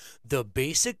is. The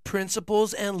basic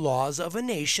principles and laws of a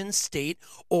nation, state,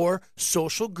 or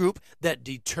social group that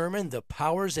determine the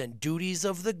powers and duties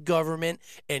of the government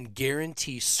and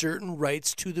guarantee certain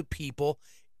rights to the people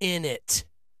in it.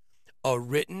 A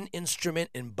written instrument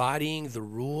embodying the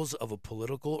rules of a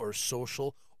political or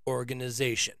social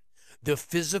organization. The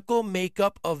physical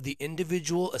makeup of the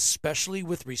individual, especially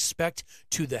with respect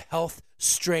to the health,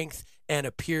 strength, and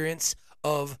appearance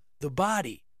of the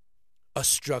body. A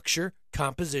structure,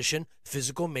 composition,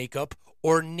 physical makeup,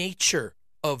 or nature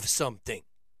of something.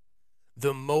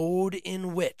 The mode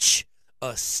in which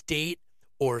a state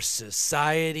or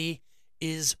society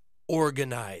is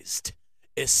organized,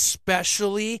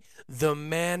 especially the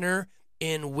manner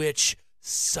in which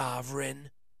sovereign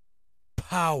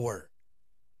power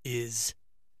is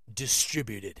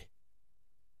distributed.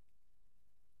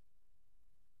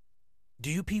 Do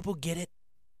you people get it?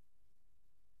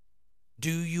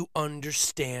 Do you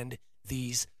understand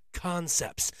these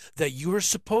concepts that you are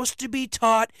supposed to be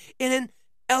taught in an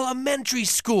elementary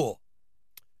school?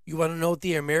 You want to know what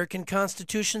the American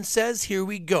Constitution says? Here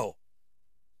we go.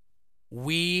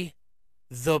 We,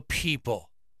 the people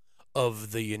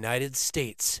of the United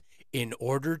States, in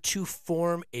order to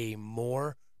form a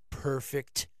more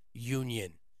perfect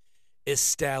union,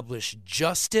 establish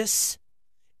justice,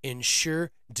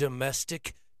 ensure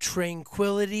domestic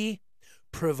tranquility,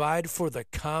 provide for the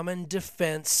common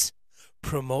defense,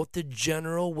 promote the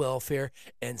general welfare,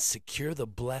 and secure the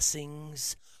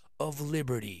blessings of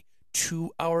liberty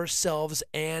to ourselves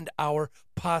and our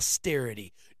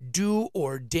posterity, do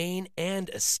ordain and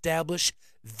establish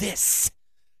this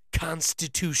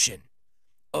Constitution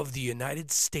of the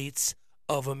United States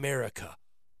of America.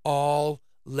 All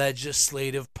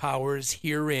legislative powers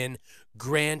herein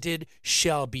granted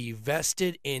shall be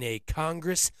vested in a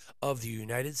Congress of the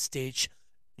United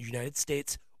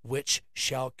States, which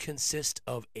shall consist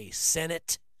of a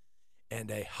Senate and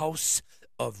a House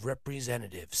of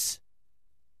Representatives.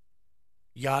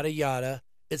 Yada yada,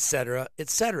 etc.,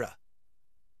 etc.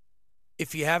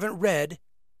 If you haven't read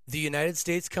the United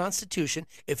States Constitution,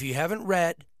 if you haven't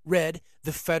read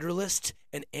the Federalist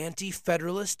and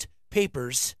Anti-Federalist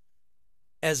papers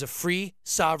as a free,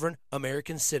 sovereign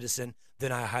American citizen,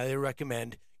 then I highly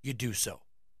recommend you do so.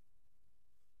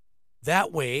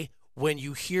 That way, when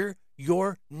you hear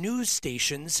your news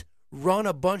stations run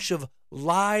a bunch of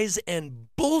lies and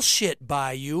bullshit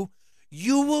by you,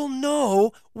 you will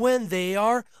know when they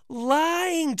are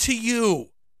lying to you.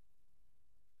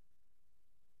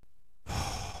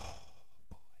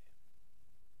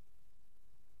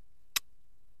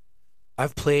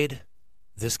 I've played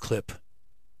this clip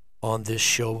on this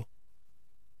show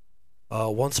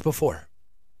once before,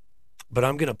 but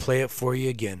I'm going to play it for you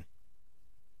again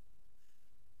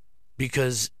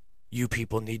because you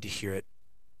people need to hear it.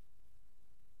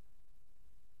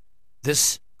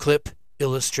 This clip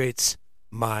illustrates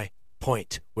my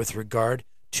point with regard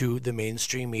to the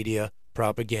mainstream media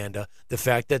propaganda, the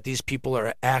fact that these people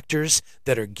are actors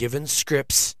that are given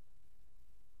scripts,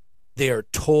 they are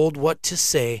told what to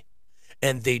say,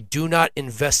 and they do not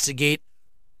investigate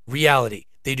reality.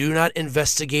 They do not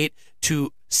investigate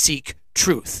to seek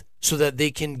truth so that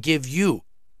they can give you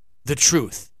the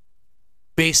truth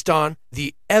based on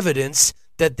the evidence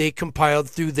that they compiled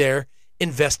through their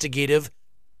investigative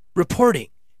reporting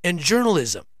and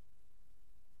journalism.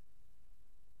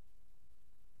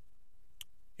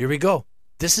 Here we go.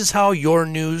 This is how your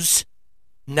news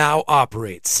now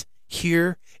operates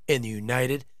here in the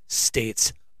United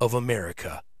States of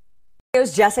America.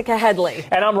 Here's Jessica Headley.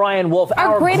 And I'm Ryan Wolf.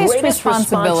 Our greatest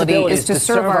responsibility is to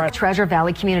serve our Treasure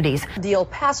Valley communities, the El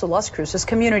Paso, Las Cruces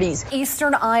communities,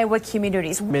 Eastern Iowa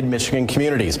communities, Mid-Michigan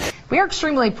communities. We are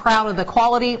extremely proud of the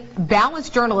quality,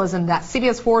 balanced journalism that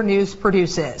CBS 4 News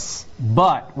produces.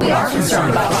 But we are concerned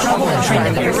about trouble and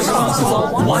trend of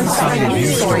irresponsible, one-sided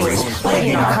news stories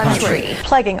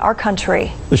plaguing our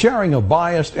country. The sharing of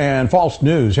biased and false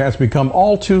news has become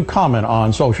all too common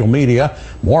on social media.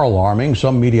 More alarming,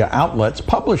 some media outlets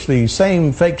publish these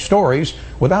same fake stories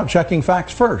without checking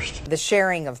facts first. The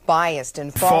sharing of biased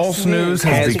and false news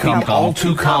has become all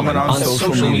too common on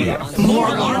social media. More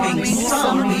alarming,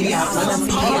 some media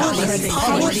outlets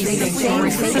publish these same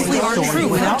fake stories true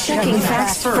without checking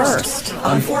facts first.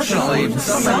 Unfortunately,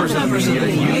 some members of the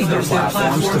media use their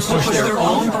platforms to push their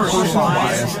own personal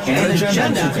bias and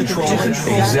agenda to control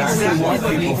exactly what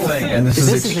people think. And this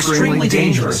is extremely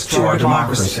dangerous to our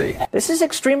democracy. this is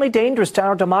extremely dangerous to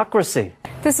our democracy.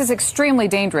 This is extremely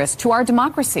dangerous to our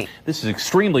democracy. This is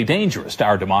extremely dangerous to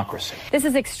our democracy. This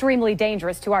is extremely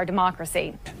dangerous to our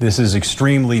democracy. This is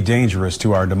extremely dangerous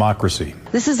to our democracy.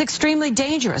 This is extremely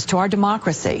dangerous to our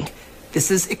democracy. This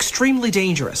is extremely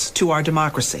dangerous to our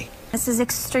democracy. This is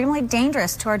extremely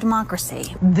dangerous to our democracy.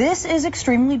 This is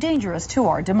extremely dangerous to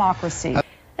our democracy.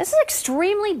 This is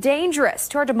extremely dangerous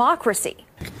to our democracy.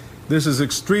 This is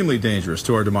extremely dangerous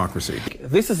to our democracy.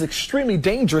 This is extremely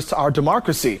dangerous to our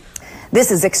democracy. This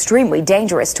is extremely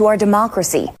dangerous to our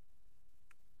democracy.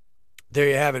 There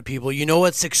you have it, people. You know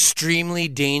what's extremely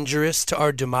dangerous to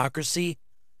our democracy?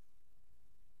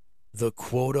 The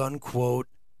quote-unquote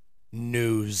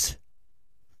news.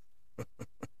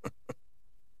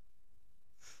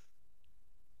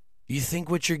 You think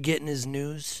what you're getting is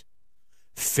news?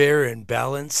 Fair and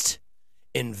balanced,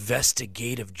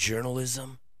 investigative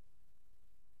journalism?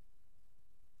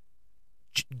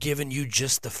 Giving you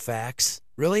just the facts?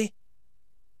 Really?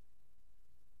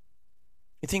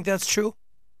 You think that's true?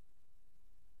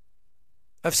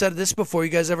 I've said this before.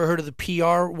 You guys ever heard of the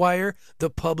PR wire? The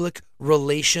public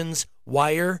relations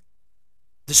wire?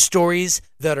 The stories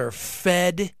that are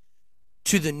fed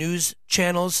to the news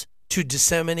channels to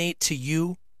disseminate to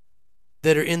you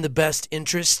that are in the best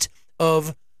interest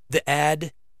of the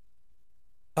ad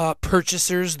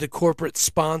purchasers, the corporate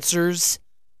sponsors,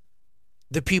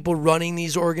 the people running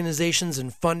these organizations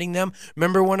and funding them.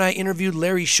 Remember when I interviewed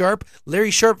Larry Sharpe?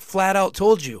 Larry Sharpe flat out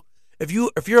told you, if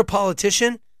you're a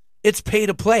politician, it's pay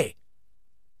to play.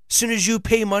 As soon as you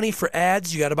pay money for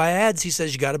ads, you got to buy ads. He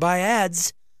says you got to buy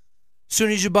ads. As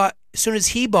soon as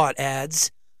he bought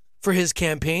ads for his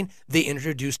campaign, they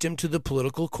introduced him to the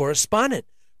political correspondent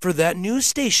for that news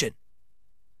station.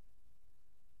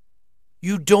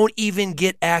 You don't even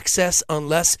get access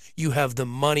unless you have the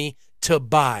money to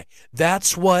buy.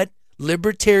 That's what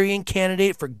libertarian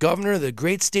candidate for governor of the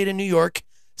great state of New York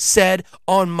said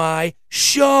on my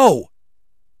show.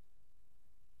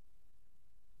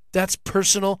 That's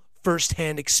personal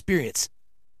firsthand experience.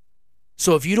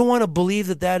 So if you don't want to believe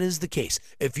that that is the case,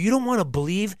 if you don't want to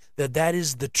believe that that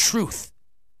is the truth,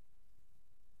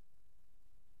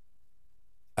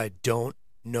 I don't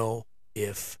know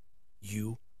if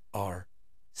you are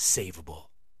savable.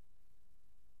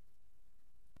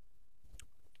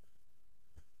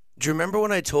 Do you remember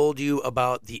when I told you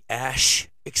about the Asch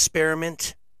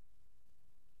experiment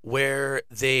where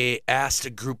they asked a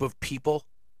group of people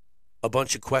a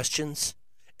bunch of questions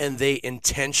and they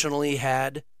intentionally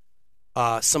had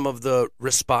some of the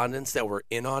respondents that were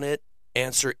in on it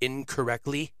answer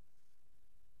incorrectly?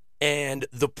 And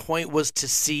the point was to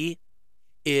see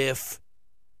if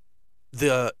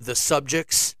the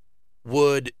subjects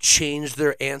would change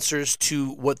their answers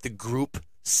to what the group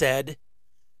said,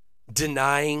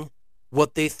 denying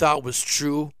what they thought was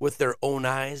true with their own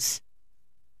eyes.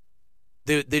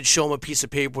 They'd show them a piece of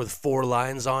paper with 4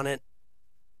 lines on it,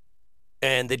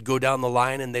 and they'd go down the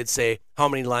line and they'd say, how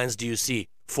many lines do you see?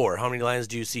 4. How many lines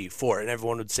do you see? 4. And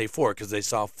everyone would say 4 because they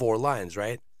saw 4 lines,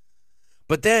 right?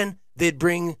 But then they'd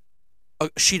bring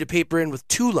a sheet of paper in with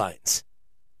 2 lines.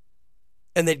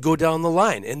 And they'd go down the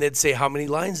line and they'd say, how many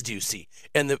lines do you see?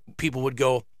 And the people would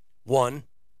go 1.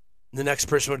 The next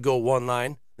person would go 1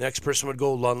 line. The next person would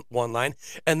go 1 line.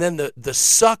 And then the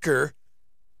sucker,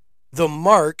 the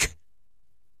mark,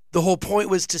 the whole point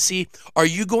was to see, are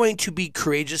you going to be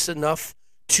courageous enough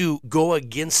to go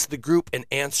against the group and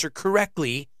answer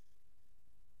correctly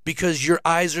because your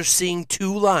eyes are seeing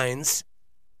 2 lines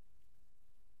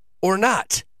or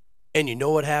not? And you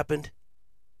know what happened?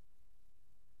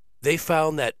 They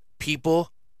found that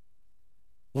people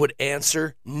would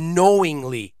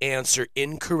knowingly answer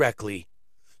incorrectly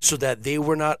so that they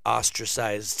were not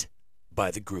ostracized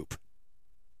by the group.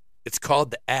 It's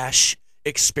called the Asch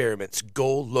experiments.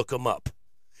 Go look them up.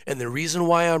 And the reason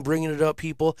why I'm bringing it up,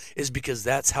 people, is because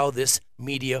that's how this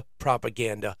media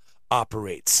propaganda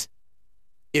operates.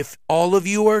 If all of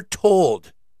you are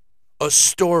told a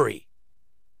story,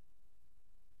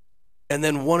 and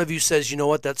then one of you says, you know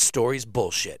what, that story's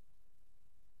bullshit,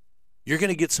 you're going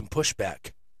to get some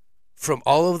pushback from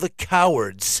all of the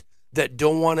cowards that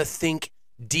don't want to think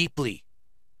deeply,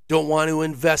 don't want to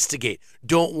investigate,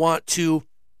 don't want to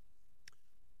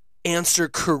answer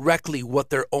correctly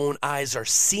what their own eyes are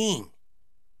seeing.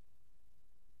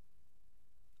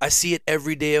 I see it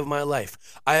every day of my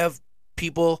life. I have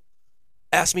people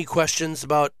ask me questions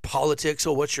about politics.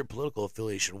 Oh, what's your political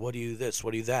affiliation? What do you this?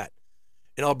 What do you that?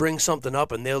 And I'll bring something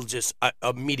up and they'll just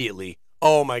immediately,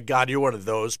 oh my God, you're one of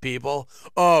those people?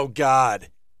 Oh God.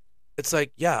 It's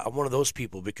like, yeah, I'm one of those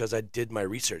people because I did my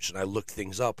research and I looked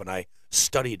things up and I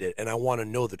studied it and I want to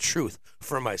know the truth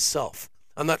for myself.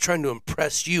 I'm not trying to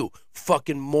impress you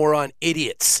fucking moron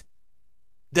idiots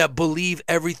that believe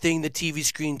everything the TV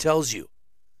screen tells you.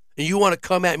 And you want to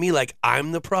come at me like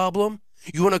I'm the problem?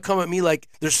 You want to come at me like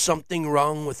there's something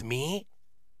wrong with me?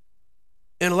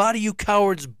 And a lot of you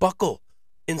cowards buckle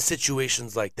in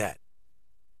situations like that.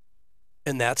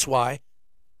 And that's why,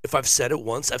 if I've said it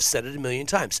once, I've said it a million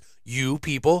times. You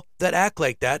people that act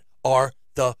like that are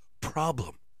the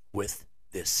problem with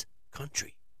this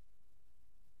country.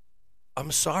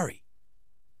 I'm sorry.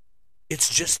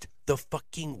 It's just the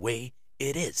fucking way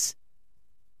it is.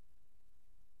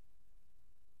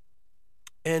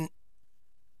 And,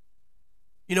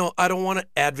 you know, I don't want to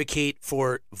advocate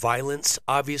for violence.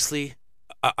 Obviously,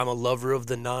 I'm a lover of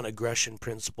the non-aggression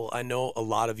principle. I know a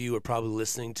lot of you are probably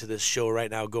listening to this show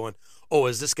right now going, oh,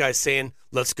 is this guy saying,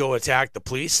 let's go attack the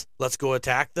police? Let's go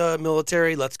attack the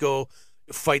military? Let's go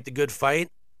fight the good fight?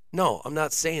 No, I'm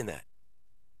not saying that.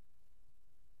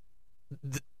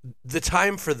 The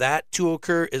time for that to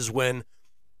occur is when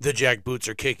the jackboots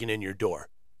are kicking in your door,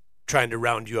 trying to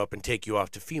round you up and take you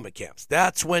off to FEMA camps.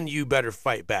 That's when you better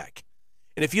fight back.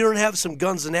 And if you don't have some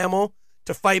guns and ammo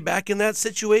to fight back in that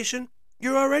situation,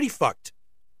 you're already fucked.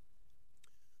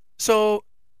 So,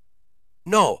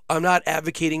 no, I'm not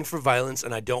advocating for violence,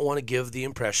 and I don't want to give the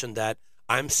impression that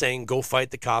I'm saying go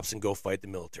fight the cops and go fight the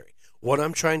military. What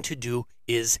I'm trying to do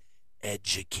is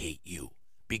educate you,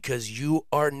 because you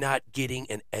are not getting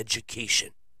an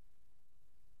education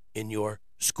in your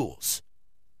schools.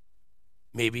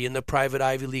 Maybe in the private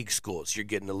Ivy League schools, you're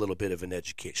getting a little bit of an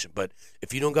education. But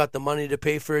if you don't got the money to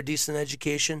pay for a decent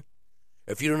education,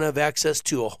 if you don't have access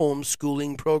to a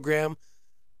homeschooling program,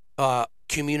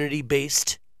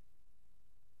 community-based,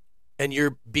 and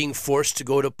you're being forced to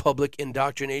go to public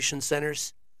indoctrination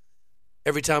centers,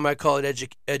 every time I call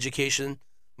it education,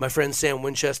 my friend Sam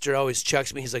Winchester always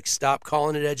checks me. He's like, stop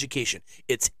calling it education.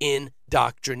 It's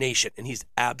indoctrination. And he's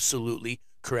absolutely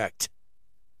correct.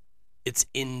 It's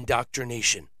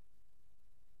indoctrination.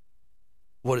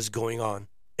 What is going on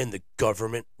in the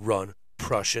government-run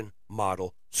Prussian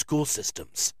model school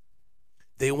systems?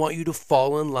 They want you to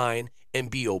fall in line and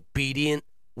be obedient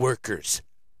workers,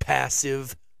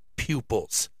 passive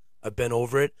pupils. I've been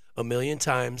over it a million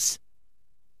times.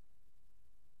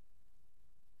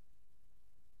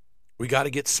 We got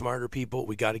to get smarter, people.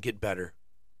 We got to get better.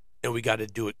 And we got to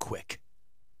do it quick.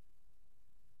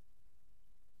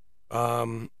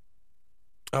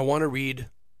 I want to read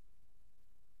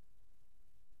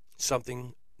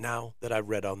something now that I've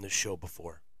read on this show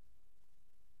before.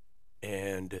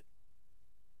 And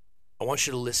I want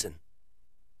you to listen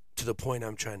to the point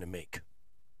I'm trying to make.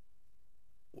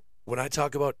 When I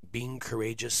talk about being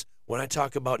courageous, when I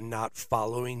talk about not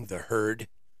following the herd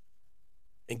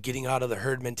and getting out of the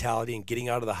herd mentality and getting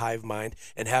out of the hive mind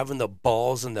and having the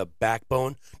balls and the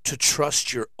backbone to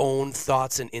trust your own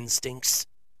thoughts and instincts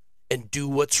and do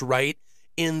what's right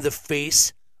in the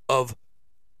face of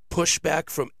pushback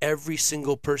from every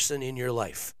single person in your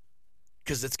life,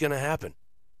 because it's going to happen.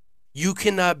 You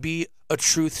cannot be a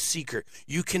truth seeker.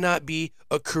 You cannot be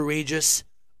a courageous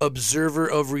observer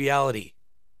of reality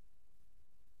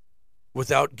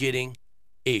without getting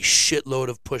a shitload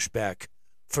of pushback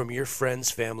from your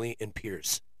friends, family, and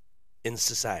peers in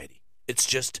society. It's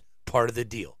just part of the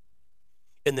deal.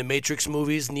 In the Matrix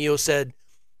movies, Neo said,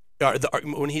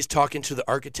 when he's talking to the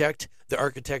architect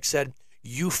said,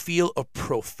 you feel a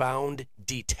profound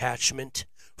detachment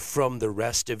from the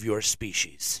rest of your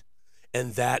species.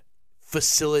 And that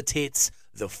facilitates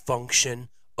the function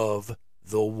of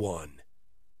the one.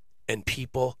 And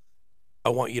people, I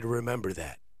want you to remember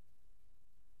that.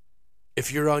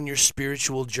 If you're on your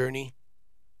spiritual journey,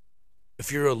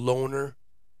 if you're a loner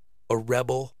a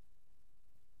rebel,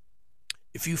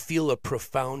 if you feel a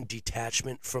profound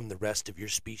detachment from the rest of your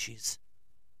species,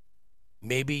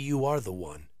 maybe you are the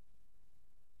one.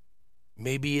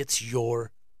 Maybe it's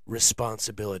your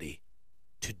responsibility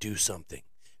to do something.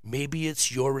 Maybe it's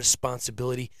your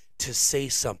responsibility to say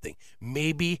something.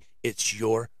 Maybe it's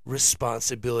your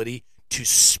responsibility to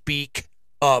speak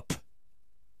up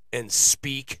and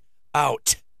speak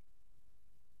out.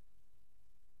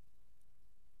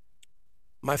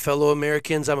 My fellow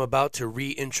Americans, I'm about to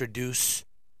reintroduce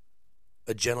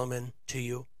a gentleman to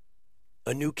you,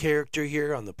 a new character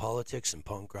here on the Politics and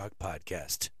Punk Rock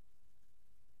podcast,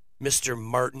 Mr.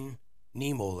 Martin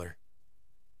Niemöller.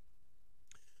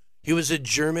 He was a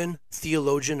German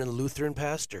theologian and Lutheran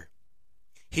pastor.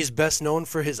 He's best known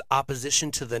for his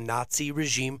opposition to the Nazi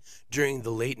regime during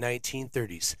the late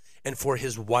 1930s and for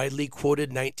his widely quoted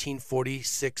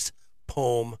 1946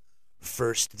 poem,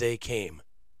 First They Came.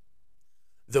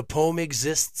 The poem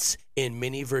exists in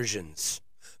many versions.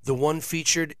 The one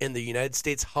featured in the United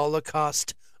States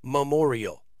Holocaust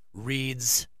Memorial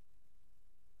reads,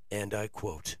 and I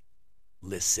quote,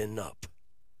 "Listen up.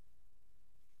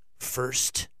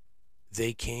 First,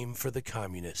 they came for the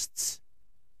communists,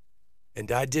 and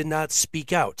I did not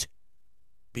speak out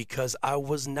because I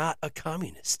was not a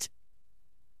communist.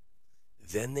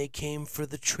 Then they came for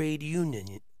the trade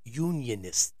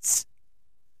unionists,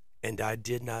 and I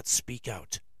did not speak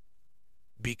out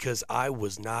because I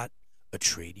was not a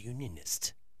trade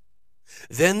unionist.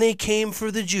 Then they came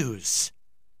for the Jews,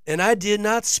 and I did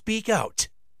not speak out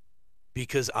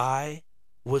because I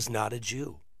was not a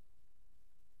Jew.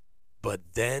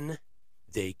 But then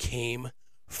they came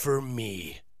for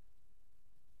me,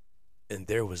 and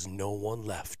there was no one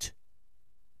left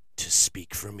to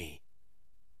speak for me."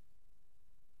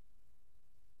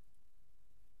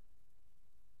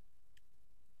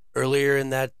 Earlier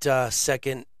in that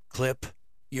second clip,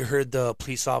 you heard the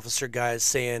police officer guys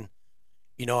saying,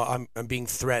 you know, I'm being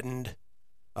threatened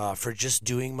for just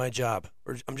doing my job,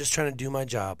 or I'm just trying to do my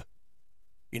job.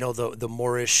 You know, the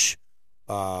Moorish,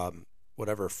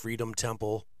 Freedom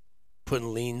Temple,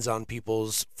 putting liens on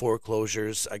people's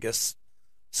foreclosures. I guess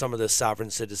some of the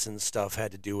sovereign citizen stuff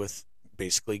had to do with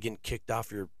basically getting kicked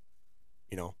off your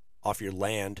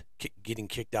land, getting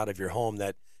kicked out of your home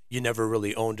that you never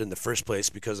really owned in the first place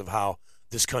because of how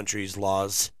this country's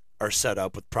laws are set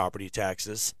up with property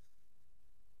taxes.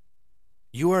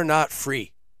 You are not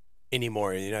free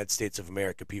anymore in the United States of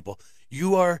America, people.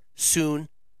 You are soon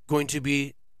going to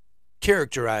be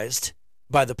characterized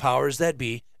by the powers that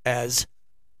be as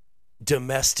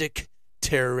domestic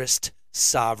terrorist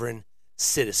sovereign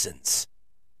citizens.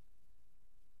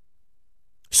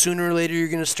 Sooner or later, you're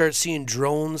going to start seeing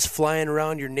drones flying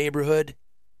around your neighborhood,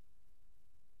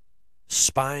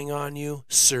 spying on you,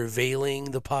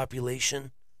 surveilling the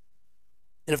population.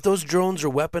 And if those drones are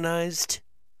weaponized,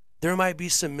 there might be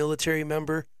some military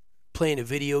member playing a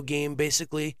video game,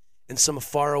 basically, in some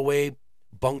faraway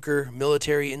bunker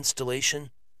military installation.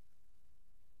 And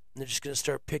they're just going to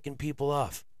start picking people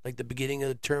off, like the beginning of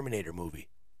the Terminator movie.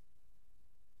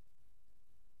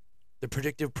 The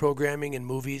predictive programming in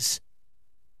movies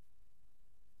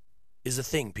is a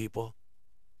thing, people.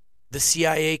 The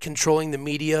CIA controlling the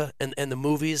media and the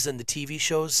movies and the TV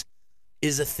shows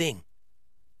is a thing.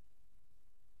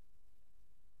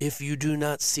 If you do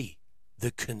not see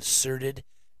the concerted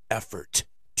effort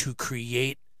to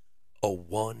create a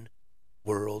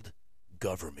one-world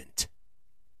government,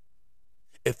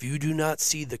 if you do not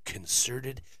see the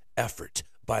concerted effort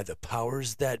by the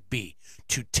powers that be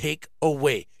to take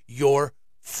away your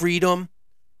freedom,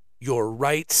 your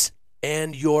rights,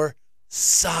 and your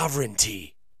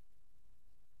sovereignty,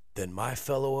 then my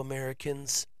fellow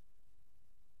Americans,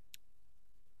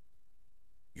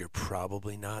 you're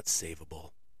probably not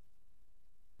savable.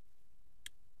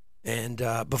 And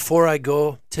before I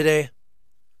go today,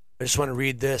 I just want to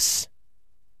read this.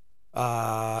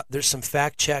 There's some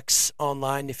fact checks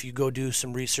online if you go do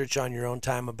some research on your own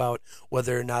time about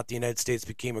whether or not the United States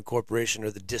became a corporation or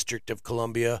the District of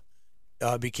Columbia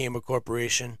became a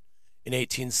corporation in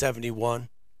 1871.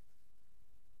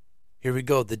 Here we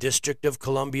go. The District of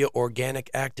Columbia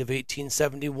Organic Act of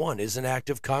 1871 is an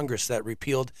act of Congress that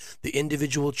repealed the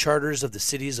individual charters of the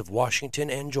cities of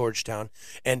Washington and Georgetown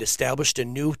and established a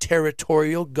new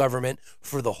territorial government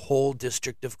for the whole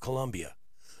District of Columbia.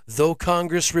 Though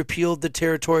Congress repealed the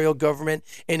territorial government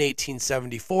in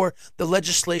 1874, the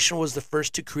legislation was the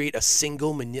first to create a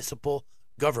single municipal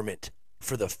government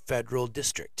for the federal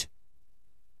district.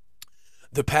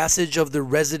 The passage of the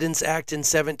Residence Act in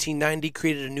 1790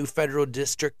 created a new federal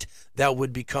district that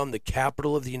would become the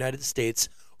capital of the United States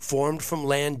Formed from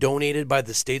land donated by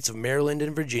the states of Maryland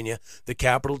and Virginia, the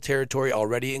Capital Territory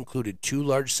already included 2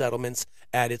 large settlements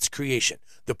at its creation,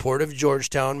 the port of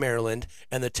Georgetown, Maryland,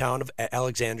 and the town of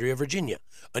Alexandria, Virginia.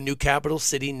 A new capital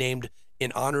city named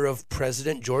in honor of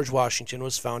President George Washington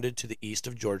was founded to the east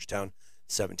of Georgetown,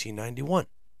 1791.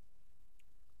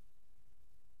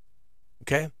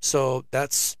 Okay, so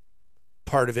that's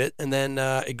part of it. And then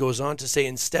it goes on to say,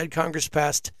 instead, Congress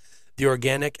passed the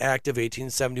Organic Act of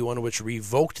 1871, which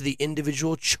revoked the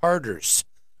individual charters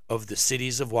of the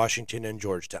cities of Washington and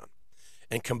Georgetown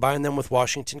and combined them with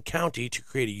Washington County to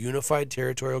create a unified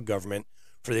territorial government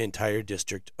for the entire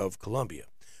District of Columbia.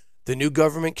 The new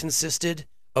government consisted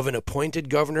of an appointed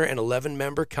governor and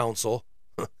 11-member council,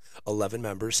 11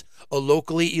 members, a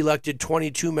locally elected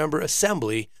 22-member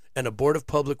assembly, and a board of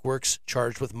public works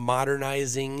charged with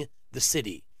modernizing the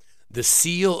city. The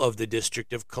seal of the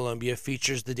District of Columbia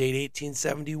features the date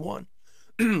 1871,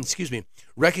 excuse me,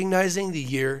 recognizing the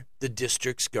year the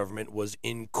district's government was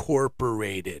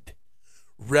incorporated.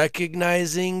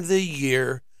 Recognizing the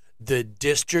year the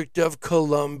District of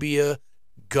Columbia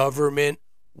government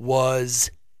was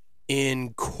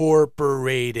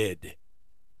incorporated.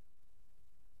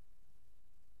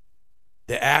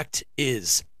 The act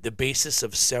is the basis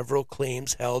of several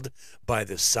claims held by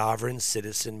the sovereign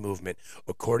citizen movement.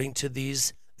 According to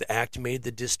these, the act made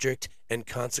the district and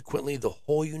consequently the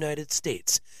whole United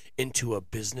States into a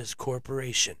business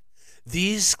corporation.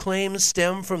 These claims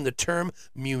stem from the term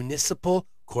municipal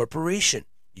corporation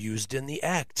used in the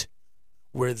act.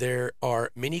 Where there are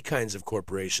many kinds of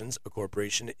corporations, a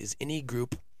corporation is any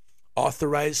group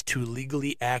authorized to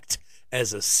legally act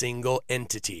as a single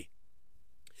entity.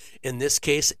 In this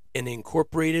case, an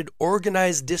incorporated,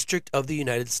 organized district of the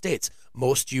United States.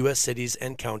 Most U.S. cities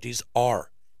and counties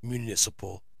are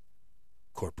municipal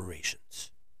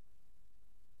corporations.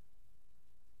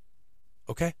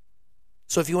 Okay?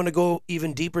 So if you want to go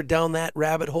even deeper down that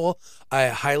rabbit hole, I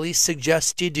highly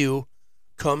suggest you do.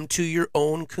 Come to your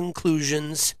own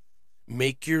conclusions,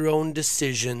 make your own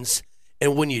decisions,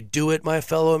 and when you do it, my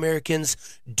fellow Americans,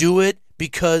 do it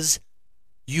because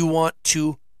you want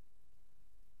to,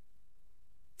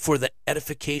 for the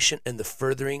edification and the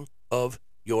furthering of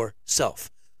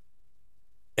yourself,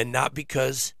 and not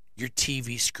because your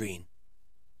TV screen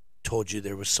told you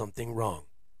there was something wrong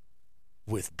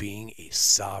with being a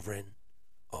sovereign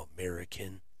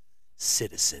American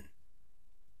citizen.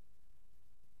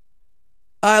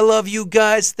 I love you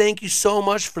guys. Thank you so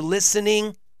much for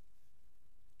listening.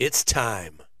 It's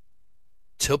time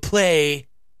to play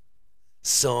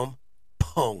some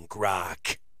punk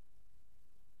rock.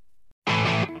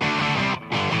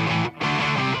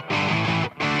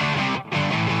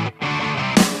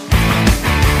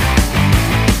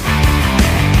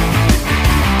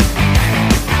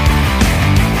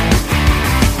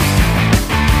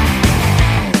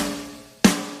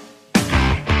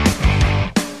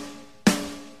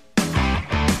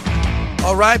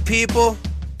 All right, people,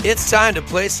 it's time to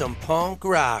play some punk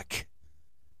rock.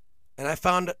 And I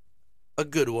found a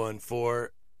good one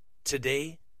for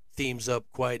today. Themes up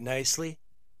quite nicely.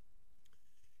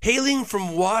 Hailing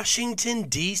from Washington,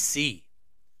 D.C.,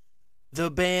 the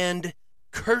band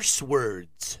Curse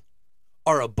Words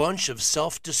are a bunch of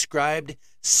self-described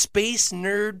space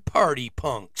nerd party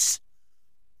punks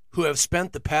who have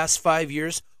spent the past 5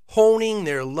 years honing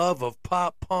their love of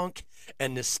pop punk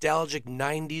and nostalgic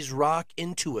 90s rock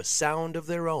into a sound of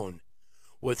their own,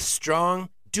 with strong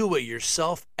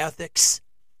do-it-yourself ethics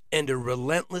and a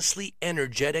relentlessly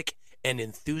energetic and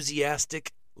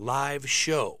enthusiastic live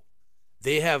show.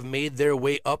 They have made their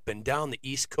way up and down the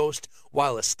East Coast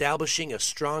while establishing a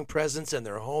strong presence in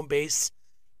their home base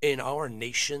in our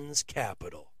nation's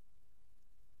capital.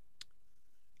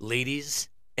 Ladies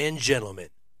and gentlemen,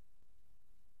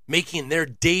 making their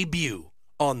debut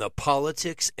on the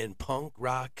Politics and Punk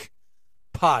Rock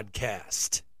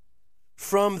podcast,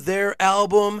 from their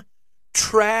album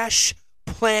Trash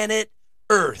Planet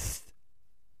Earth,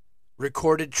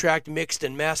 recorded, tracked, mixed,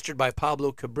 and mastered by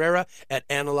Pablo Cabrera at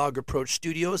Analog Approach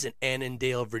Studios in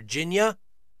Annandale, Virginia,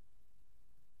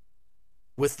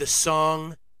 with the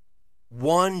song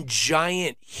One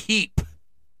Giant Heap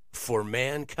for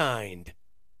Mankind.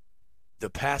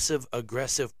 The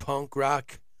passive-aggressive punk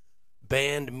rock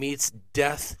band meets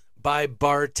Death by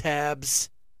Bar Tabs.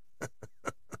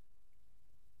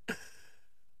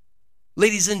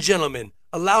 Ladies and gentlemen,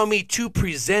 allow me to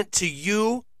present to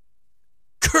you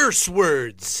Curse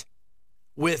Words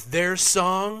with their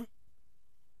song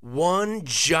One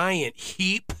Giant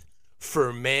Heap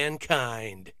for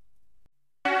Mankind.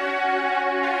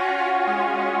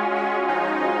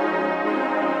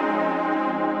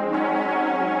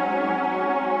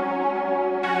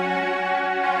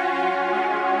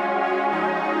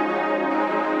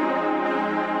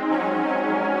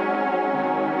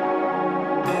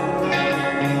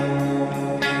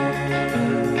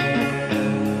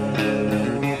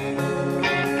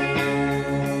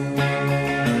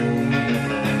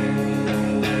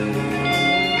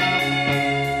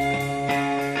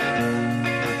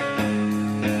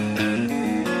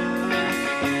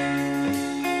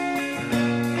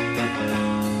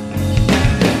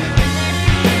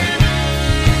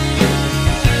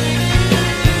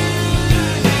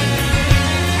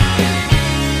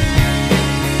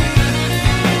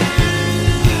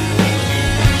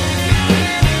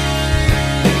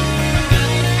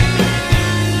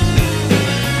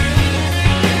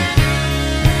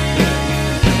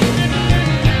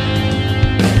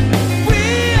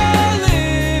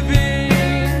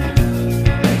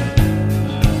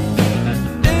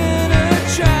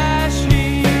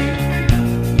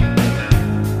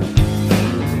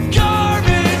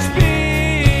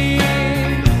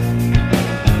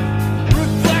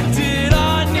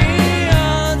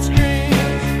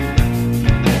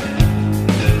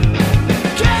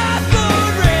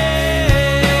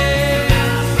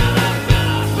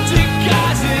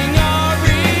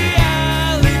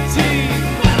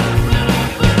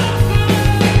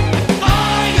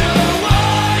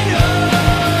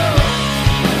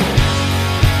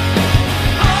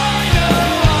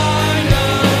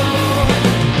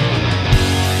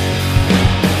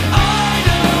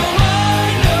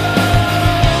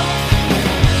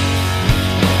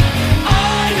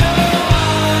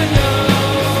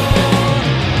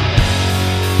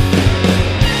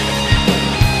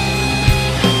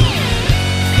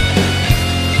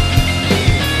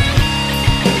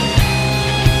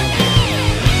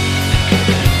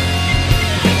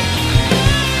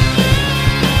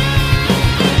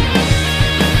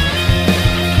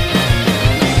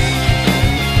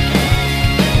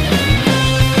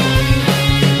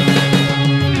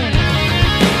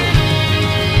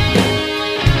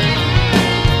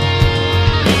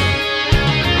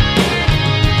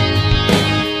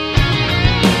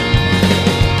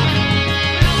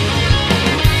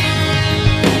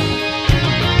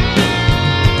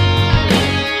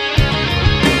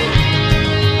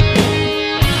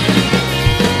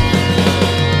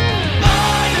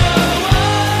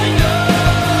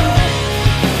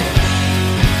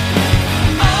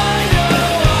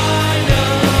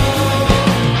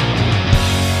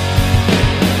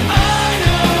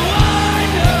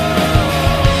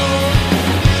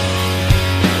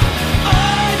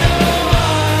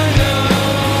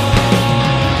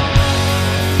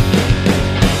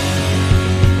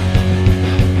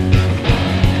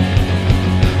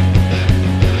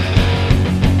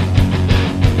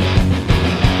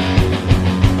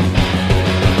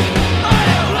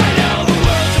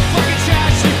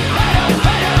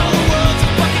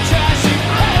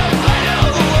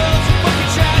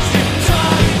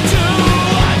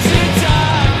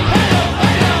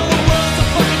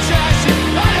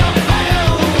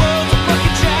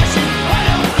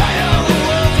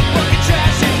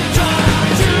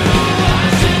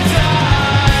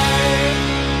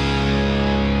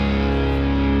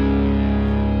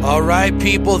 All right,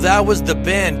 people, that was the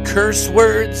band Curse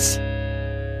Words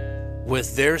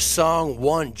with their song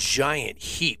One Giant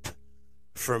Heap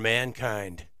for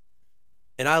Mankind.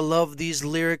 And I love these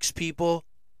lyrics, people.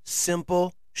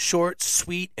 Simple, short,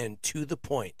 sweet, and to the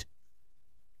point.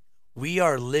 We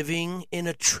are living in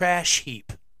a trash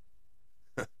heap.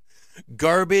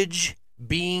 Garbage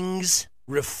beings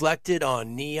reflected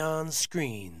on neon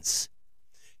screens.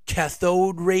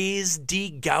 Cathode rays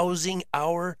degaussing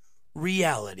our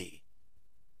reality.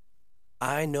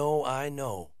 I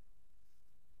know.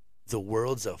 The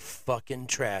world's a fucking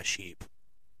trash heap.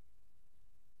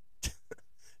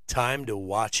 Time to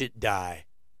watch it die.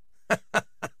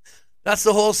 That's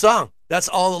the whole song. That's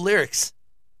all the lyrics.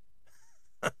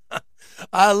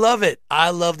 I love it. I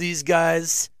love these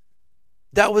guys.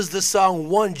 That was the song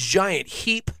One Giant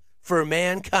Heap for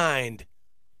Mankind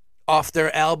off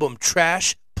their album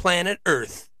Trash Planet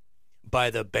Earth by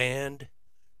the band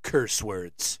Curse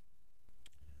Words.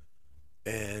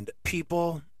 And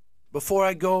people, before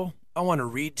I go, I want to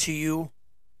read to you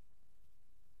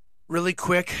really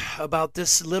quick about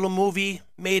this little movie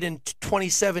made in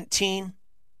 2017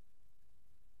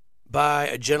 by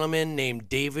a gentleman named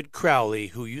David Crowley,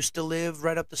 who used to live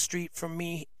right up the street from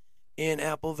me in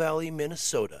Apple Valley,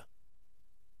 Minnesota.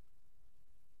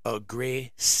 A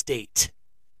Gray State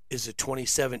is a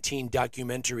 2017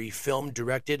 documentary film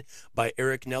directed by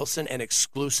Eric Nelson and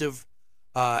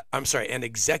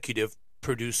executive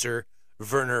producer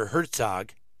Werner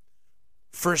Herzog.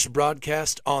 First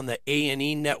broadcast on the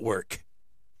A&E network.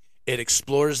 It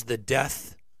explores the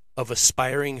death of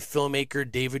aspiring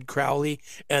filmmaker David Crowley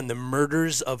and the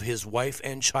murders of his wife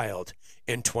and child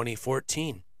in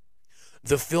 2014.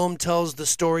 The film tells the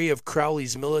story of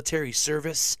Crowley's military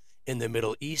service in the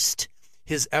Middle East,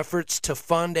 his efforts to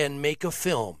fund and make a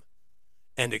film,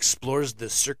 and explores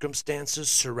the circumstances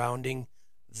surrounding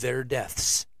their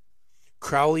deaths.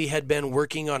 Crowley had been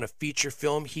working on a feature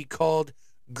film he called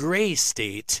Gray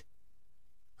State.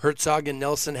 Herzog and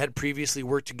Nelson had previously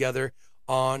worked together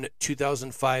on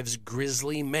 2005's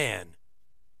Grizzly Man,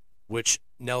 which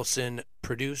Nelson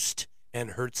produced and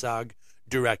Herzog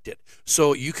directed.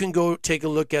 So you can go take a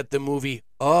look at the movie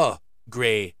A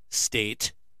Gray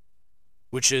State,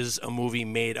 which is a movie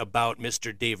made about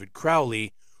Mr. David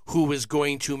Crowley, who is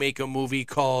going to make a movie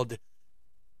called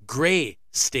Gray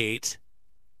State,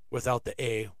 without the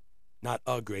A, not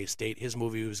A Gray State. His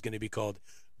movie was going to be called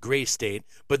Gray State.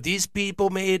 But these people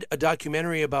made a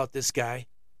documentary about this guy,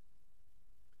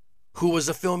 who was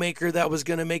a filmmaker that was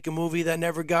going to make a movie that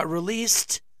never got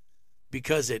released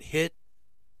because it hit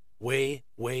way,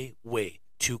 way, way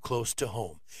too close to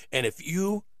home. And if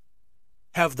you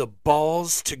have the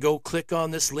balls to go click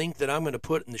on this link that I'm going to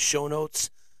put in the show notes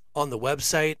on the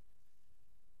website,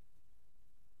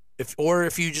 if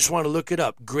you just want to look it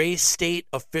up, Gray State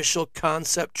official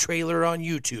concept trailer on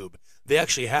YouTube. They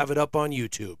actually have it up on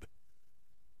YouTube.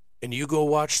 And you go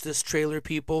watch this trailer,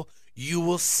 people, you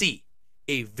will see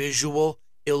a visual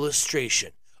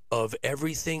illustration of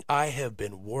everything I have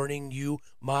been warning you,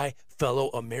 my fellow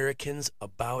Americans,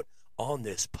 about on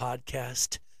this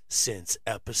podcast since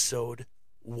episode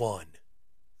 1.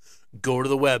 Go to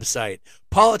the website,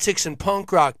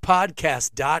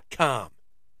 politicsandpunkrockpodcast.com.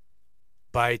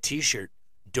 Buy a t-shirt,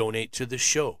 donate to the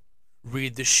show,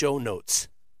 read the show notes,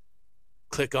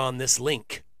 click on this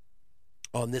link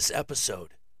on this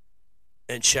episode,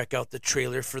 and check out the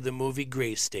trailer for the movie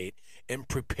Gray State, and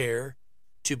prepare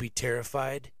to be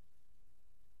terrified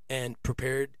and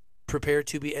prepare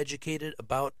to be educated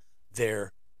about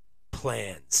their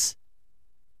plans.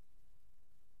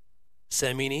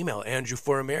 Send me an email,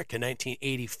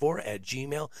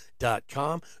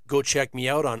 andrewforamerica1984@gmail.com. Go check me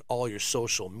out on all your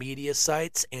social media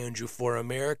sites, Andrew for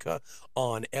America,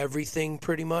 on everything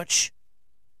pretty much,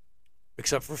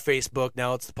 except for Facebook.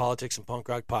 Now it's the Politics and Punk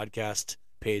Rock Podcast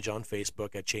page on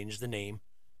Facebook. I changed the name.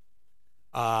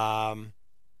 And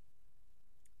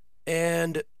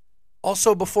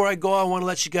also, before I go, I want to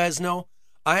let you guys know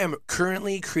I am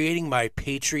currently creating my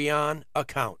Patreon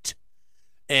account,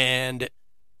 and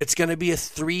it's going to be a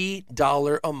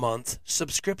 $3 a month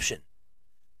subscription.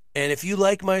 And if you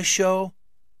like my show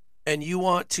and you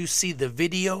want to see the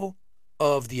video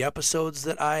of the episodes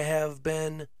that I have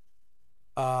been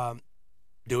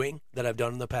doing, that I've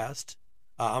done in the past,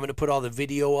 I'm going to put all the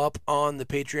video up on the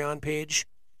Patreon page.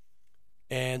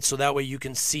 And so that way you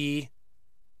can see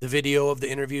the video of the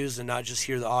interviews and not just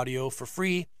hear the audio for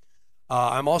free.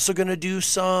 I'm also going to do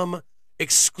some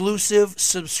exclusive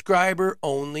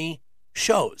subscriber-only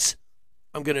shows.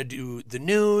 I'm going to do the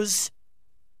news.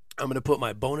 I'm going to put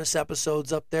my bonus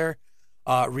episodes up there.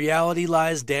 Reality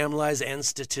Lies, Damn Lies, and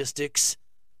Statistics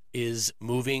is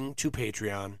moving to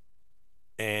Patreon.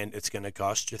 and it's going to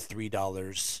cost you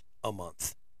 $3 a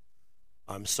month.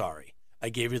 I'm sorry. I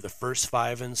gave you the first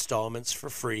 5 installments for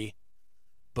free,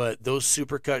 but those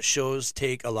Supercut shows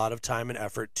take a lot of time and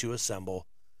effort to assemble,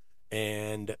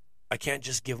 and I can't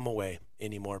just give them away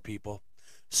anymore, people.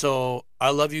 So I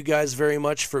love you guys very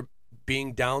much for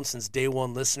being down since day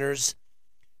one listeners,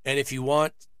 and if you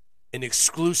want an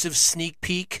exclusive sneak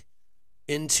peek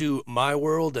into my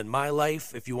world and my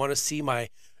life, if you want to see my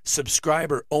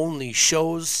subscriber-only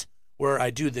shows where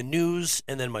I do the news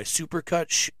and then my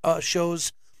Supercut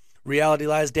shows, Reality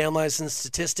Lies, Damn Lies, and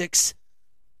Statistics,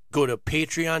 go to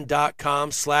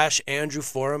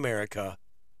patreon.com/AndrewForAmerica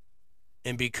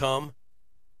and become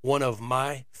one of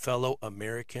my fellow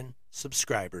American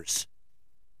subscribers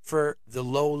for the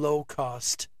low, low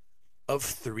cost of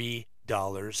 $3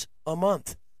 a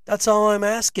month. That's all I'm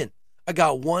asking. I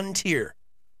got one tier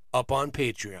up on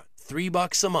Patreon,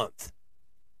 $3 a month.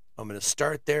 I'm going to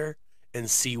start there and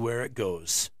see where it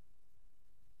goes.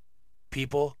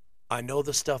 People, I know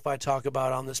the stuff I talk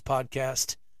about on this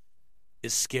podcast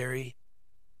is scary.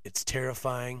 It's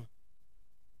terrifying.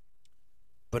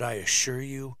 But I assure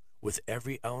you, with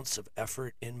every ounce of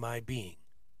effort in my being,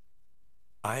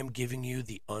 I am giving you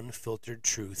the unfiltered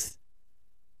truth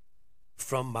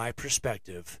from my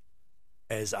perspective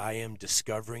as I am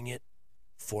discovering it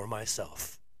for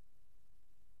myself.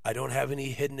 I don't have any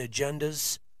hidden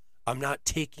agendas. I'm not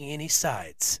taking any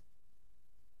sides.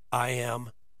 I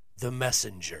am the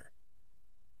messenger.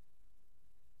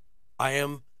 I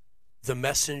am the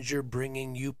messenger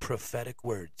bringing you prophetic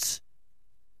words.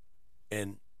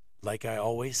 And like I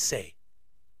always say,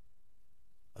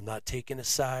 I'm not taking a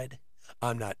side.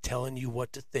 I'm not telling you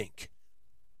what to think.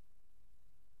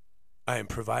 I am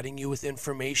providing you with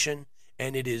information,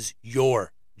 and it is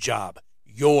your job,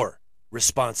 your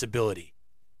responsibility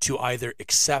to either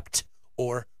accept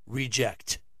or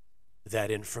reject that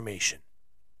information.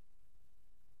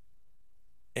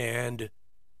 And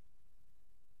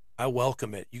I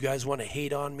welcome it. You guys want to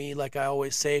hate on me, like I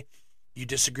always say, you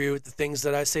disagree with the things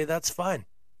that I say, that's fine.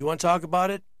 You want to talk about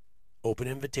it? Open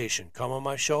invitation. Come on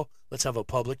my show. Let's have a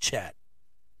public chat.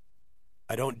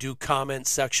 I don't do comment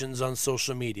sections on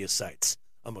social media sites.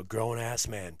 I'm a grown-ass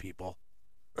man, people.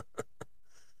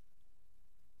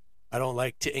 I don't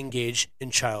like to engage in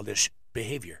childish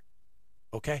behavior.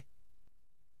 Okay?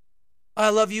 I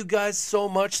love you guys so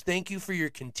much. Thank you for your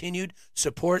continued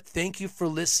support. Thank you for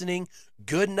listening.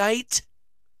 Good night.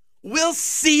 We'll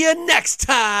see you next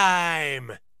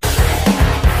time.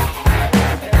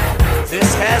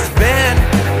 This has been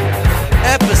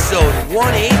episode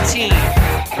 118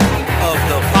 of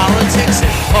the Politics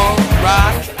and Punk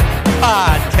Rock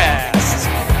Podcast,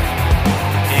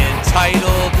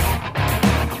 entitled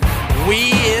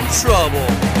We in Trouble.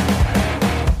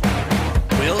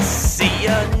 We'll see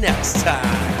you next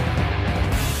time.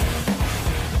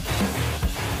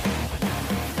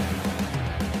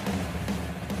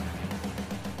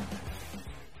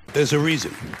 There's a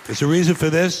reason. There's a reason for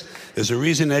this. There's a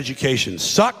reason education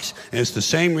sucks, and it's the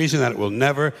same reason that it will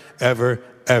never, ever,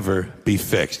 ever be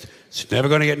fixed. It's never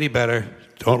going to get any better.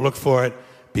 Don't look for it.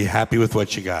 Be happy with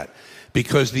what you got.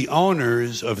 Because the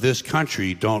owners of this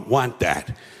country don't want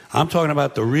that. I'm talking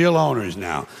about the real owners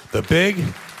now. The big,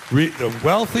 the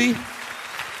wealthy,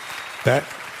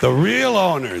 the real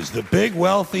owners, the big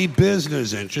wealthy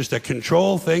business interests that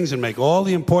control things and make all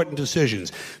the important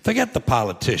decisions. Forget the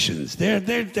politicians.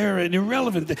 They're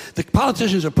irrelevant. The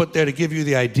politicians are put there to give you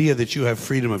the idea that you have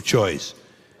freedom of choice.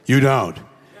 You don't.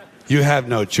 You have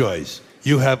no choice.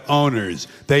 You have owners.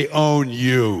 They own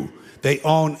you. They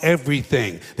own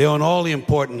everything. They own all the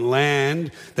important land.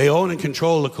 They own and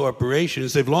control the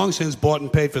corporations. They've long since bought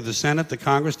and paid for the Senate, the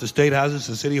Congress, the state houses,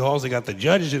 the city halls. They got the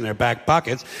judges in their back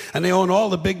pockets. And they own all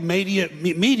the big media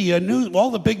news, all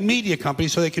the big media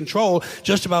companies, so they control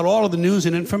just about all of the news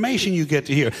and information you get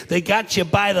to hear. They got you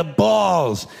by the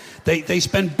balls. They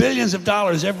spend billions of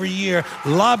dollars every year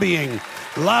lobbying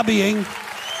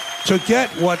to get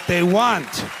what they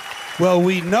want. Well,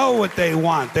 we know what they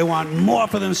want. They want more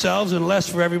for themselves and less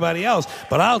for everybody else.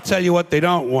 But I'll tell you what they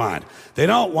don't want. They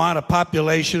don't want a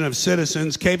population of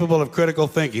citizens capable of critical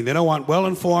thinking. They don't want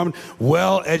well-informed,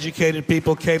 well-educated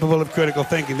people capable of critical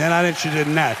thinking. They're not interested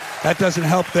in that. That doesn't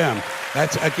help them.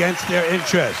 That's against their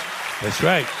interest. That's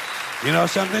right. You know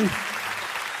something?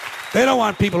 They don't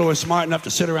want people who are smart enough to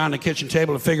sit around the kitchen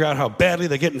table and figure out how badly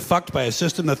they're getting fucked by a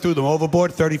system that threw them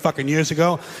overboard 30 fucking years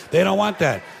ago. They don't want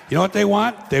that. You know what they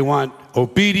want? They want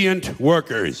obedient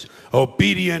workers.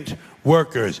 Obedient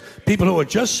workers, people who are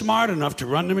just smart enough to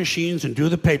run the machines and do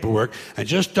the paperwork and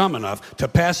just dumb enough to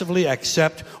passively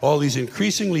accept all these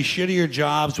increasingly shittier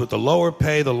jobs with the lower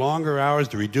pay, the longer hours,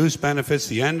 the reduced benefits,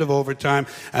 the end of overtime,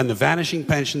 and the vanishing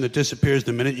pension that disappears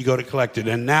the minute you go to collect it.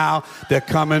 And now they're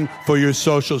coming for your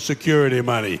Social Security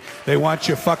money. They want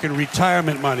your fucking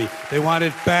retirement money. They want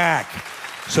it back,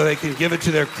 so they can give it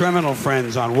to their criminal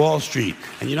friends on Wall Street.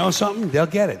 And you know something? They'll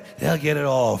get it. They'll get it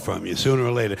all from you sooner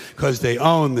or later, because they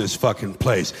own this fucking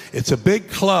place. It's a big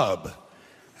club,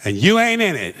 and you ain't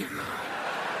in it.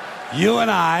 You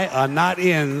and I are not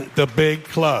in the big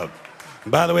club.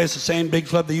 And by the way, it's the same big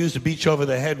club they use to beat you over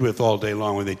the head with all day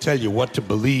long, when they tell you what to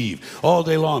believe. All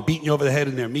day long, beating you over the head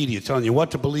in their media, telling you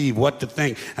what to believe, what to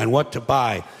think, and what to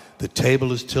buy. The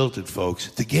table is tilted,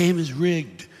 folks. The game is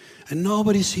rigged. And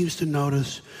nobody seems to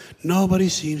notice. Nobody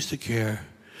seems to care.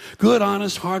 Good,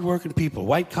 honest, hard-working people,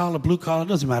 white collar, blue collar,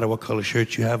 doesn't matter what color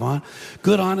shirt you have on.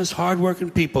 Good, honest,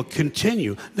 hard-working people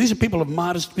continue. These are people of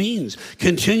modest means.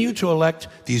 Continue to elect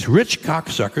these rich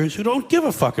cocksuckers who don't give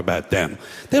a fuck about them.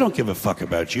 They don't give a fuck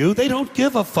about you. They don't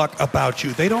give a fuck about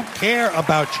you. They don't care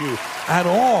about you at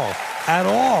all. At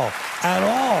all. At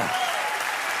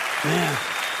all. Man.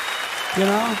 You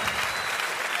know?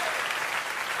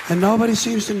 And nobody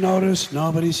seems to notice,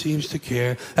 nobody seems to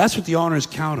care. That's what the owners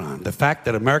count on, the fact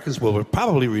that Americans will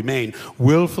probably remain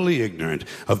willfully ignorant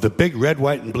of the big red,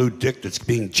 white, and blue dick that's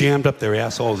being jammed up their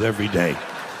assholes every day.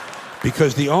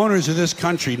 Because the owners of this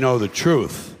country know the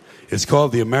truth. It's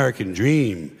called the American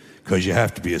dream, because you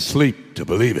have to be asleep to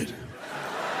believe it.